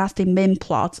basically, that's the main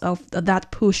plot of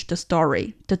that push the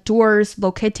story. The doors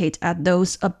located at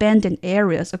those abandoned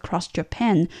areas across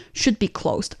Japan should be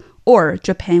closed, or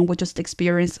Japan would just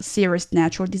experience serious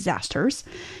natural disasters.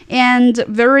 And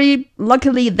very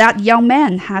luckily, that young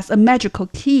man has a magical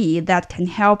key that can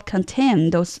help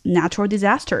contain those natural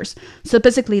disasters. So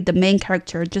basically, the main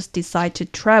character just decides to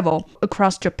travel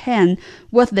across Japan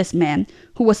with this man,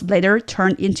 who was later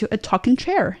turned into a talking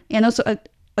chair and also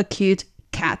a cute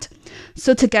cat.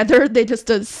 So together, they just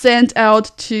sent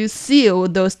out to seal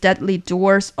those deadly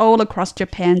doors all across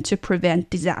Japan to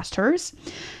prevent disasters.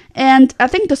 And I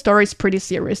think the story is pretty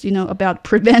serious, about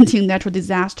preventing natural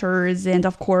disasters. And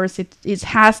of course, it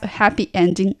has a happy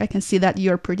ending. I can see that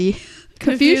you're pretty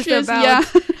confused about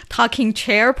talking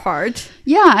chair part.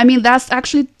 Yeah, I mean, that's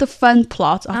actually the fun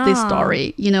plot of this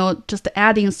story. Just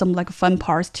adding some fun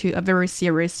parts to a very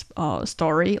serious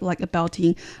story,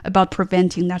 about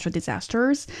preventing natural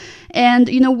disasters. And,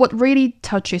 what really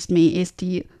touches me is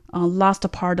the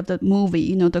last part of the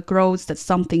movie. The girl said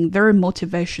something very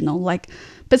motivational,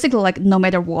 basically no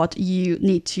matter what, you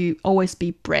need to always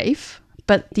be brave.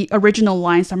 But the original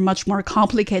lines are much more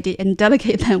complicated and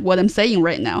delicate than what I'm saying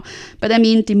right now. But I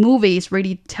mean, the movie is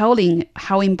really telling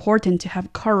how important to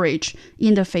have courage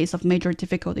in the face of major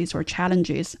difficulties or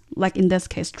challenges, like in this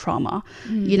case, trauma.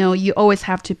 You always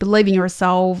have to believe in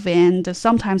yourself, and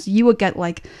sometimes you will get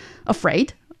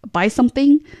afraid by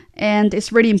something. And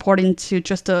it's really important to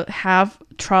just have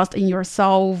trust in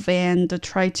yourself and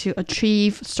try to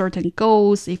achieve certain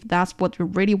goals if that's what you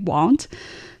really want.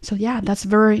 So yeah, that's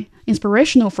very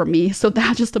inspirational for me. So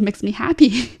that just makes me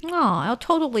happy. Oh, I'll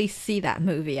totally see that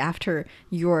movie after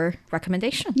your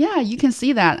recommendation. Yeah, you can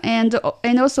see that. And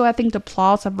also I think the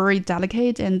plots are very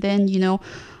delicate. And then,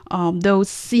 those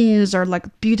scenes are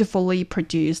beautifully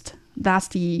produced. That's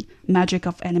the magic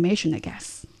of animation, I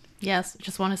guess. Yes,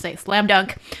 just want to say slam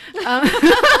dunk.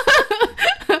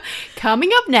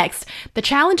 Coming up next, the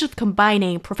challenge of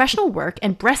combining professional work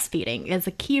and breastfeeding is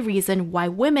a key reason why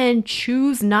women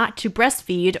choose not to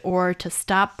breastfeed or to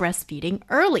stop breastfeeding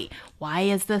early. Why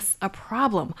is this a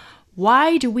problem?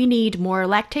 Why do we need more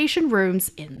lactation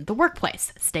rooms in the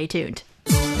workplace? Stay tuned.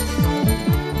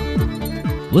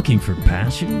 Looking for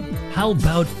passion? How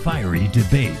about fiery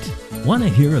debate? Want to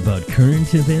hear about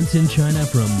current events in China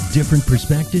from different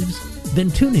perspectives?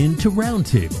 Then tune in to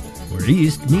Roundtable, where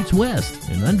East meets West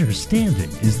and understanding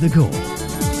is the goal.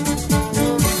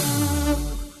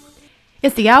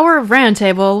 It's the hour of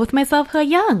Roundtable with myself,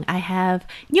 Heyang. I have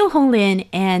Niu Honglin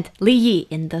and Li Yi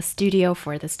in the studio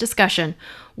for this discussion.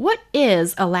 What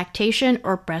is a lactation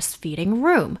or breastfeeding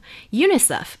room?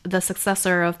 UNICEF, the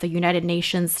successor of the United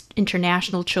Nations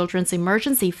International Children's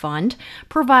Emergency Fund,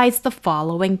 provides the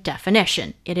following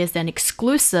definition. It is an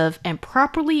exclusive and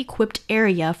properly equipped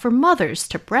area for mothers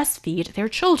to breastfeed their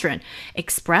children,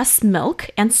 express milk,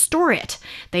 and store it.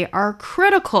 They are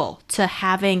critical to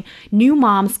having new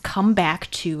moms come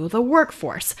back to the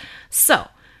workforce. So,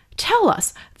 tell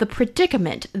us the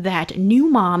predicament that new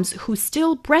moms who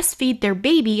still breastfeed their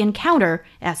baby encounter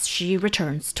as she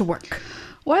returns to work.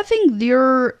 Well, I think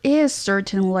there is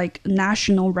certain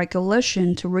national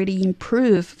regulation to really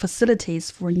improve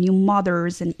facilities for new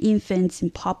mothers and infants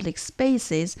in public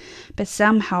spaces, but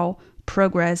somehow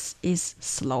progress is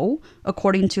slow.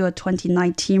 According to a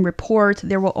 2019 report,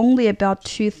 there were only about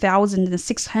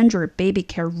 2,600 baby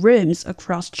care rooms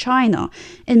across China,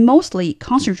 and mostly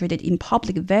concentrated in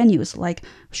public venues like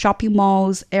shopping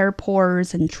malls,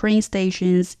 airports, and train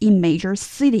stations in major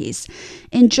cities.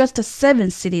 And just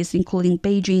 7 cities, including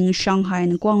Beijing, Shanghai,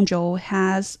 and Guangzhou,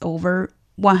 has over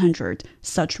 100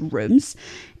 such rooms.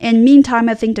 And meantime,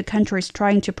 I think the country is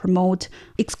trying to promote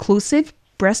exclusive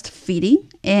breastfeeding,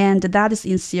 and that is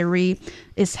in theory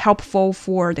is helpful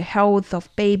for the health of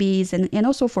babies and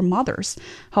also for mothers.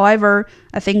 However,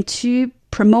 I think to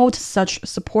promote such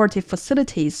supportive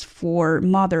facilities for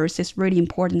mothers is really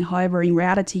important. However, in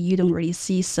reality, you don't really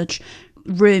see such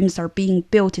rooms are being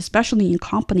built, especially in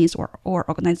companies or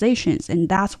organizations. And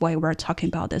that's why we're talking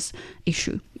about this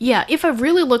issue. Yeah, if I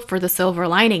really look for the silver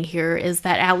lining here is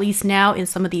that at least now in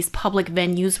some of these public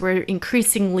venues, we're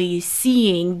increasingly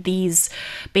seeing these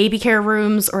baby care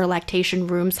rooms or lactation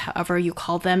rooms, however you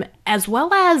call them, as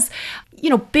well as,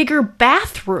 bigger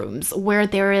bathrooms where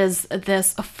there is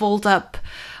this fold up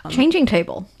changing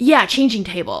table. Yeah, changing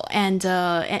table. And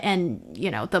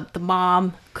the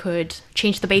mom could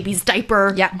change the baby's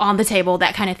diaper on the table,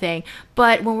 that kind of thing.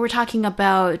 But when we're talking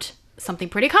about something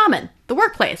pretty common, the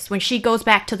workplace, when she goes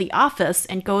back to the office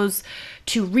and goes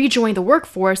to rejoin the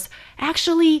workforce,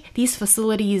 actually these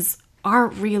facilities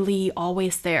aren't really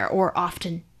always there or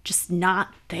often just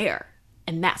not there.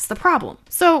 And that's the problem.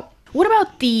 So what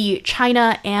about the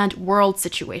China and world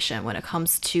situation when it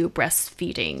comes to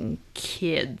breastfeeding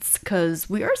kids? Because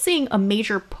we are seeing a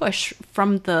major push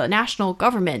from the national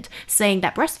government saying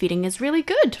that breastfeeding is really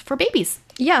good for babies.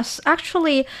 Yes,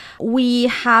 actually, we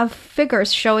have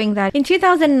figures showing that in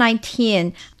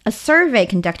 2019, a survey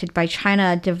conducted by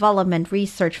China Development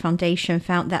Research Foundation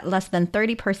found that less than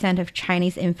 30% of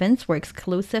Chinese infants were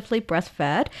exclusively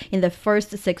breastfed in the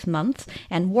first 6 months,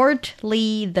 and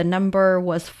worldly, the number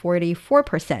was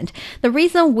 44%. The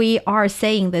reason we are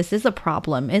saying this is a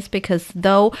problem is because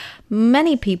though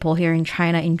many people here in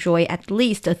China enjoy at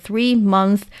least a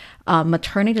 3-month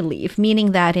maternity leave,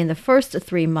 meaning that in the first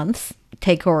 3 months,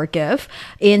 take or give,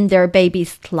 in their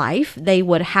baby's life, they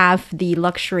would have the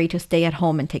luxury to stay at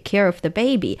home and take care of the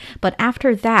baby. But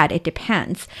after that, it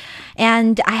depends.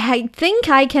 And I think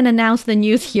I can announce the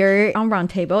news here on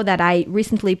Roundtable that I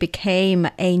recently became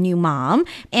a new mom.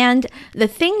 And the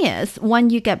thing is,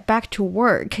 when you get back to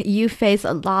work, you face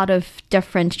a lot of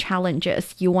different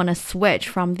challenges. You want to switch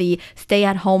from the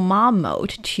stay-at-home mom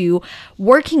mode to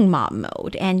working mom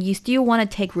mode. And you still want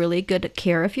to take really good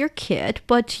care of your kid,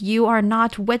 but you are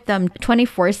not with them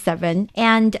 24/7,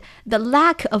 and the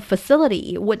lack of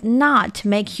facility would not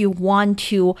make you want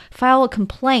to file a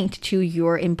complaint to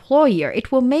your employer.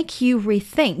 It will make you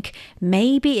rethink,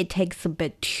 maybe it takes a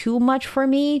bit too much for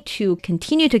me to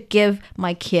continue to give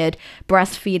my kid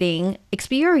breastfeeding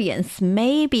experience.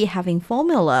 Maybe having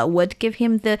formula would give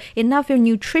him the enough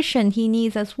nutrition he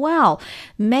needs as well.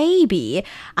 Maybe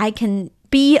I can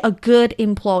be a good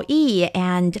employee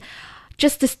and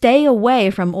just to stay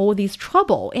away from all these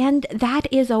trouble. And that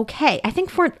is okay. I think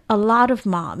for a lot of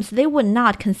moms, they would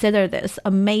not consider this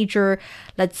a major,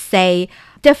 let's say,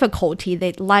 difficulty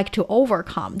they'd like to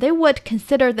overcome. They would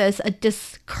consider this a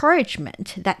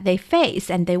discouragement that they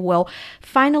face, and they will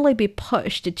finally be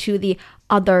pushed to the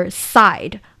other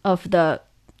side of the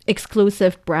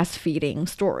exclusive breastfeeding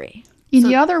story. In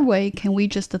the other way, can we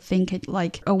just think it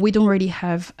like we don't really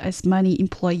have as many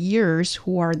employers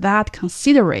who are that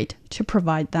considerate to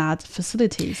provide that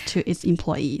facilities to its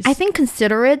employees? I think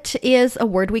considerate is a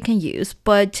word we can use,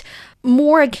 but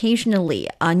more occasionally,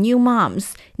 new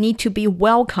moms need to be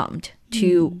welcomed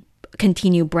to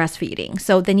continue breastfeeding.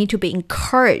 So they need to be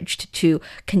encouraged to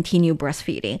continue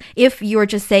breastfeeding. If you're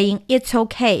just saying, it's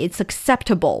okay, it's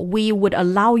acceptable, we would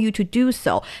allow you to do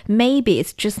so, maybe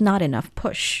it's just not enough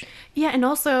push. Yeah, and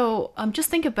also just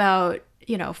think about,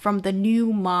 from the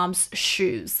new mom's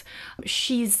shoes.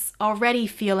 She's already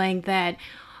feeling that,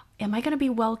 am I going to be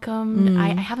welcomed? I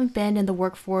haven't been in the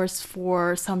workforce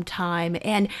for some time.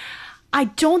 And I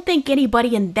don't think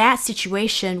anybody in that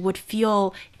situation would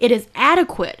feel it is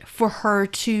adequate for her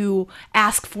to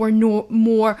ask for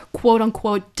more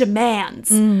quote-unquote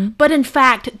demands. But in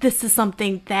fact, this is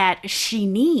something that she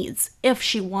needs if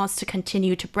she wants to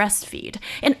continue to breastfeed.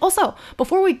 And also,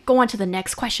 before we go on to the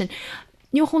next question,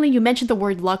 Niu Honglin, you mentioned the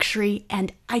word luxury,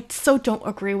 and I so don't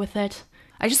agree with it.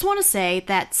 I just want to say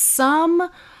that some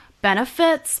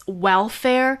benefits,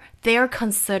 welfare, they're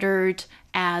considered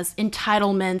as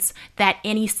entitlements that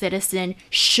any citizen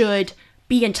should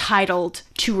be entitled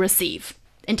to receive.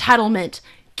 Entitlement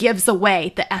gives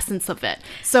away the essence of it.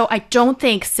 So I don't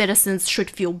think citizens should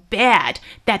feel bad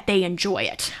that they enjoy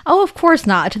it. Oh, of course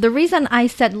not. The reason I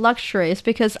said luxury is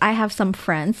because I have some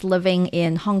friends living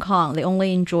in Hong Kong. They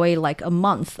only enjoy like a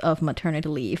month of maternity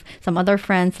leave. Some other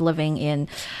friends living in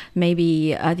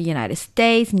maybe the United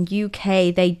States and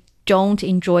UK, they don't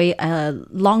enjoy a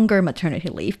longer maternity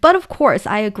leave. But of course,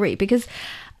 I agree, because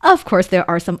of course, there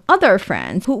are some other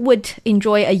friends who would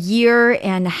enjoy a 1.5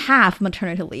 years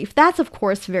maternity leave. That's, of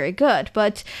course, very good.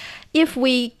 But if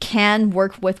we can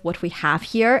work with what we have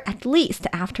here, at least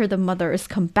after the mothers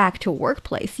come back to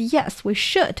workplace, yes, we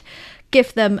should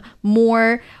give them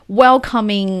more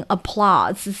welcoming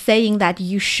applause, saying that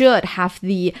you should have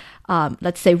the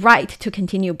let's say, right to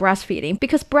continue breastfeeding,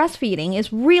 because breastfeeding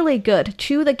is really good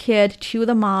to the kid, to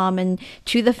the mom, and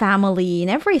to the family and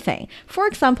everything. For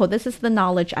example, this is the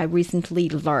knowledge I recently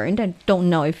learned. I don't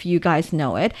know if you guys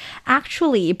know it.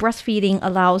 Actually, breastfeeding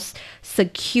allows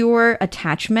secure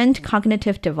attachment,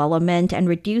 cognitive development, and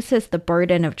reduces the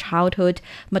burden of childhood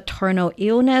maternal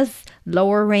illness,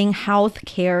 lowering health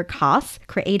care costs,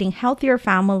 creating healthier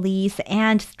families,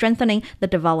 and strengthening the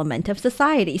development of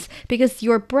societies. Because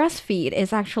your breastfeed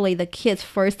is actually the kid's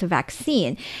first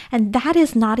vaccine. And that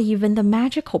is not even the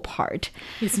magical part.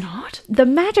 It's not? The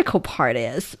magical part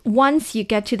is once you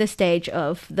get to the stage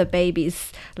of the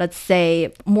baby's, let's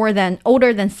say,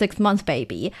 older than 6 months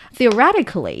baby,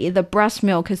 theoretically, the breast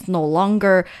milk no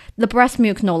longer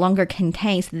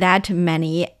contains that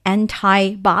many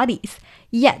antibodies.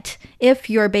 Yet, if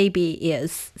your baby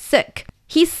is sick,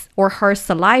 his or her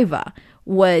saliva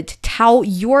would tell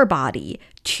your body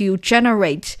to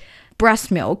generate breast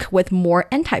milk with more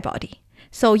antibody.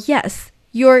 So yes,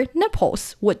 your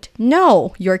nipples would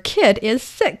know your kid is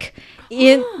sick.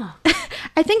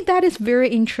 I think that is very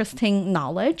interesting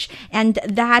knowledge, and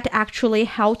that actually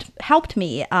helped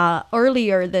me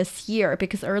earlier this year,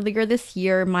 because earlier this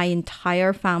year my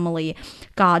entire family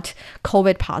got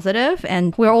COVID positive,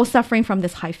 and we're all suffering from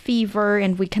this high fever,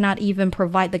 and we cannot even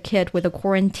provide the kid with a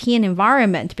quarantine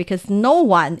environment because no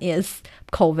one is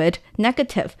COVID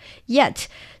negative. Yet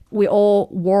we all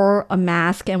wore a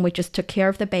mask and we just took care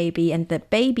of the baby, and the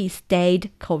baby stayed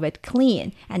COVID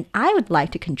clean. And I would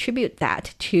like to contribute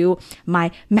that to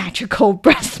my magical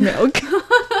breast milk.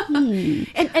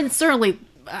 And certainly,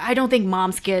 I don't think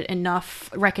moms get enough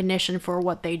recognition for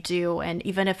what they do. And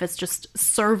even if it's just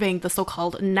serving the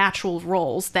so-called natural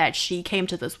roles that she came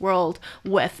to this world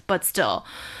with, but still,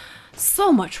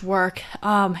 so much work.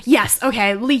 Yes,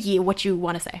 okay, Li Yi, what you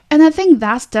want to say? And I think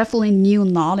that's definitely new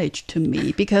knowledge to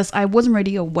me, because I wasn't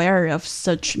really aware of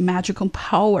such magical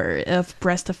power of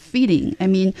breastfeeding. I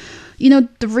mean,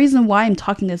 the reason why I'm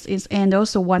talking this is, and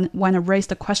also when I raised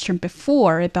the question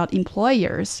before about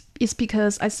employers, is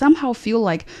because I somehow feel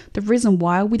like the reason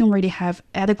why we don't really have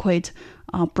adequate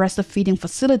breastfeeding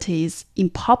facilities in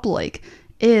public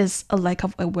is a lack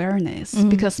of awareness.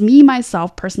 Because me,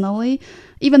 myself, personally,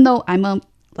 even though I'm a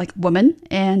woman,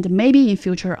 and maybe in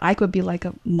future I could be like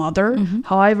a mother,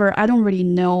 however, I don't really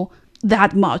know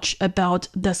that much about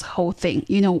this whole thing.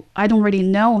 I don't really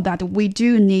know that we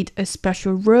do need a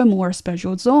special room or a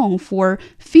special zone for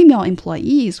female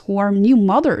employees who are new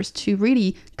mothers to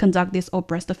really conduct this whole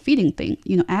breastfeeding thing,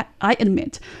 I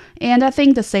admit. And I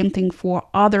think the same thing for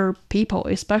other people,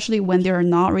 especially when they're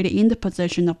not really in the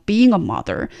position of being a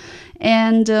mother.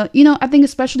 And, I think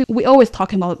especially we always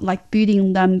talk about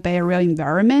building them barrier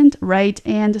environment, right?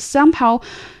 And somehow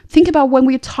think about when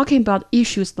we're talking about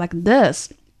issues like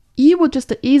this, you would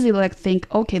just easily think,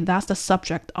 okay, that's the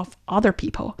subject of other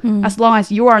people. As long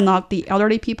as you are not the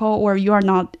elderly people, or you are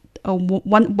not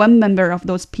one member of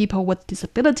those people with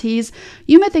disabilities,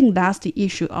 you may think that's the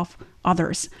issue of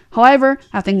others. However,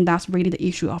 I think that's really the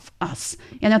issue of us.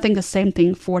 And I think the same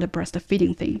thing for the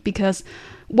breastfeeding thing, because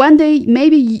one day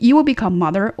maybe you will become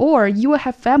mother, or you will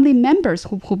have family members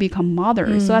who become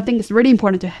mothers. So I think it's really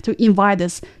important to invite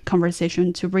this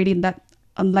conversation to really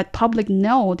let public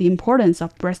know the importance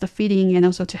of breastfeeding, and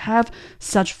also to have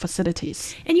such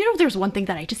facilities. And there's one thing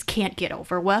that I just can't get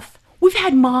over with. We've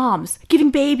had moms giving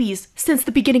babies since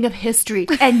the beginning of history,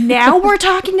 and now we're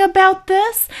talking about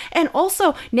this. And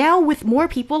also now with more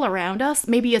people around us,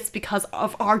 maybe it's because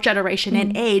of our generation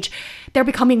and age, they're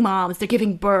becoming moms, they're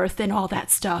giving birth and all that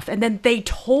stuff. And then they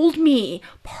told me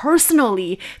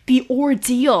personally the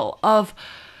ordeal of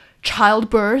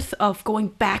childbirth, of going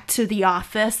back to the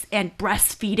office and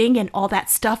breastfeeding and all that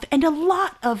stuff, and a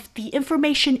lot of the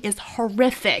information is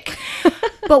horrific.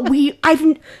 But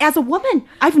as a woman,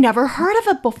 I've never heard of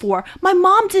it before. My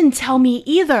mom didn't tell me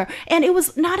either, and it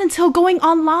was not until going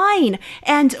online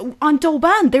and on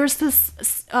Douban, there's this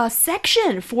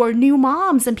section for new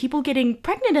moms and people getting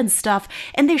pregnant and stuff,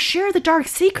 and they share the dark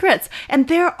secrets, and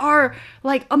there are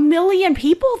a million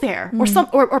people there,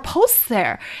 or posts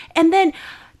there. And then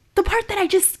the part that I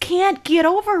just can't get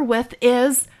over with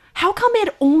is, how come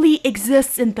it only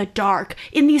exists in the dark,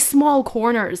 in these small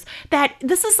corners? That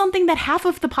this is something that half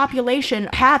of the population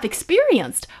have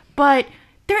experienced, but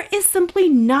there is simply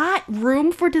not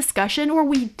room for discussion, or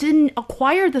we didn't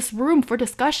acquire this room for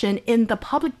discussion in the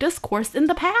public discourse in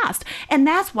the past. And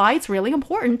that's why it's really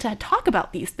important to talk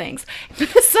about these things.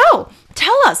 So,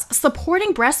 tell us,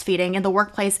 supporting breastfeeding in the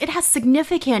workplace, it has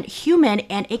significant human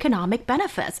and economic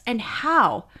benefits, and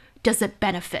how does it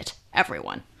benefit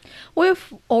everyone?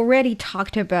 We've already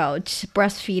talked about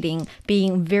breastfeeding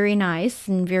being very nice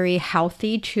and very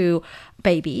healthy to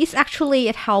babies. Actually,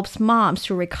 it helps moms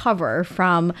to recover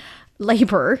from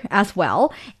labor as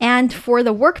well. And for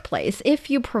the workplace, if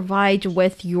you provide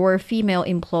with your female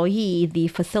employee the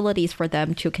facilities for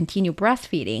them to continue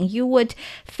breastfeeding, you would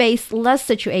face less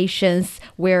situations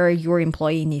where your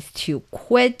employee needs to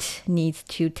quit, needs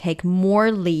to take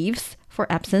more leaves for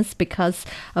absence because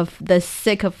of the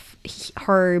sick of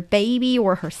her baby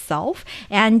or herself.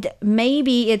 And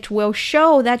maybe it will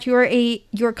show that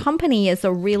your company is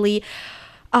a really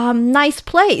nice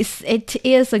place. It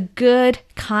is a good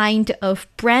kind of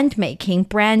brand making,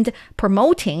 brand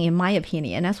promoting, in my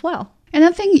opinion, as well. And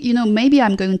I think, maybe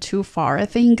I'm going too far. I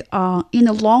think in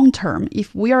the long term,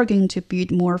 if we are going to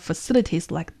build more facilities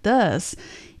like this,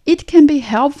 it can be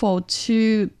helpful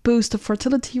to boost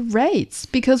fertility rates,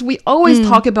 because we always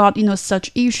talk about,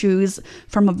 such issues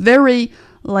from a very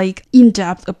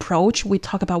in-depth approach. We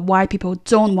talk about why people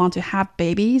don't want to have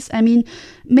babies. I mean,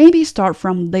 maybe start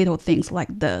from little things like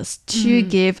this to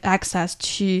give access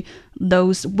to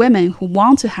those women who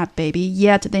want to have baby,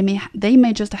 yet they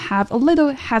may just have a little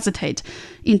hesitate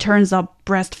in terms of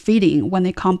breastfeeding when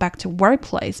they come back to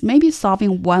workplace. Maybe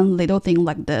solving one little thing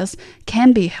like this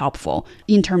can be helpful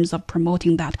in terms of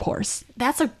promoting that course.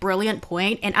 That's a brilliant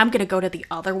point, and I'm going to go to the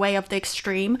other way of the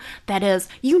extreme. That is,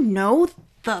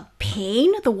 the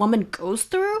pain the woman goes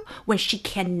through when she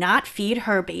cannot feed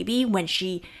her baby when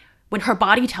her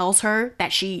body tells her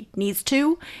that she needs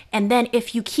to. And then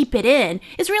if you keep it in,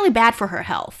 it's really bad for her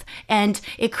health. And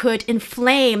it could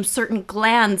inflame certain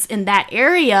glands in that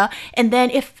area. And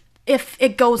then if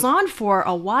it goes on for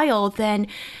a while, then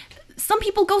some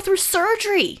people go through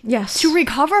surgery to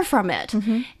recover from it.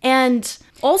 And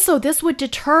also, this would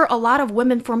deter a lot of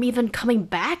women from even coming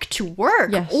back to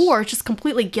work or just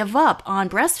completely give up on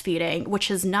breastfeeding, which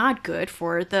is not good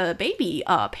for the baby,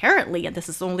 apparently. And this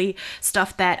is only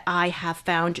stuff that I have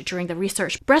found during the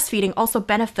research. Breastfeeding also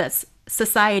benefits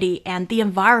society and the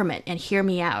environment. And hear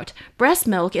me out. Breast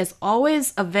milk is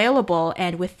always available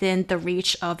and within the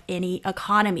reach of any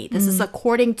economy. This is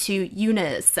according to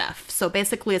UNICEF. So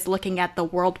basically, it's looking at the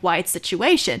worldwide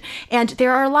situation. And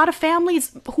there are a lot of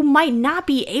families who might not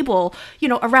be able,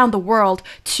 around the world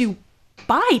to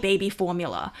buy baby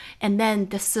formula. And then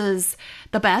this is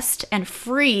the best and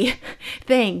free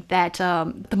thing that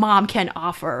the mom can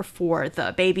offer for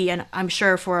the baby. And I'm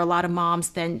sure for a lot of moms,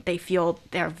 then they feel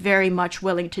they're very much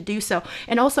willing to do so.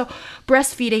 And also,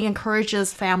 breastfeeding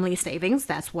encourages family savings.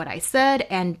 That's what I said.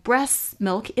 And breast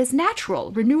milk is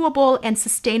natural, renewable, and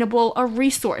sustainable a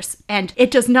resource. And it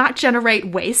does not generate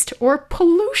waste or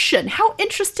pollution. How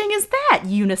interesting is that,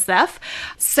 UNICEF?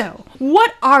 So,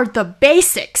 what are the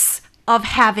basics of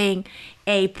having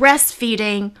a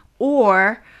breastfeeding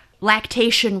or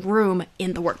lactation room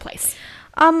in the workplace?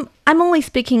 I'm only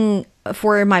speaking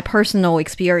for my personal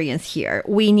experience here.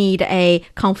 We need a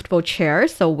comfortable chair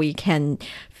so we can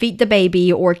feed the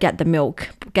baby or get the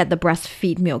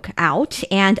breastfeed milk out,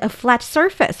 and a flat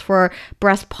surface for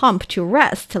breast pump to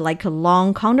rest, like a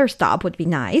long countertop would be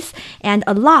nice. And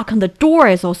a lock on the door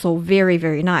is also very,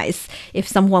 very nice. If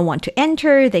someone wants to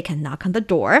enter, they can knock on the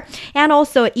door. And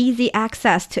also easy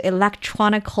access to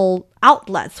electronical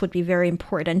outlets would be very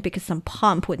important, because some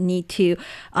pump would need to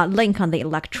link on the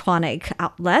electronic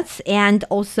outlets. And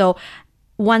also,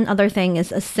 one other thing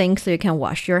is a sink so you can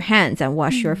wash your hands and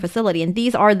wash your facility. And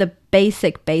these are the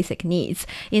basic needs.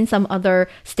 In some other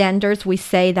standards, we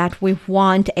say that we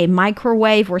want a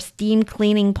microwave or steam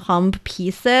cleaning pump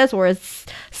pieces or a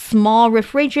small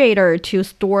refrigerator to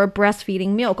store breastfeeding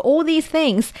milk. All these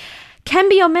things can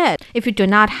be omitted if you do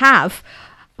not have.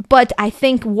 But I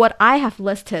think what I have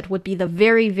listed would be the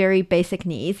very, very basic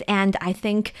needs. And I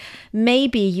think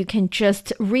maybe you can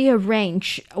just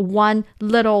rearrange one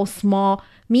little small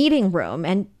meeting room,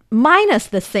 and minus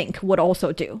the sink would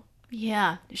also do.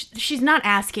 Yeah, she's not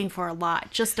asking for a lot,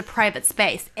 just a private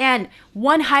space. And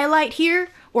one highlight here,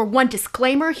 or one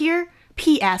disclaimer here,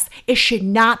 P.S., it should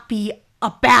not be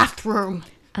a bathroom.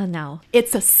 Oh, no.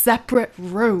 It's a separate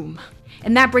room.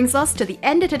 And that brings us to the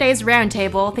end of today's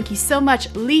roundtable. Thank you so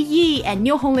much, Li Yi and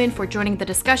Niu Honglin, for joining the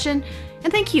discussion.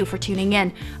 And thank you for tuning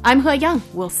in. I'm Heyang.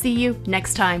 We'll see you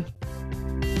next time.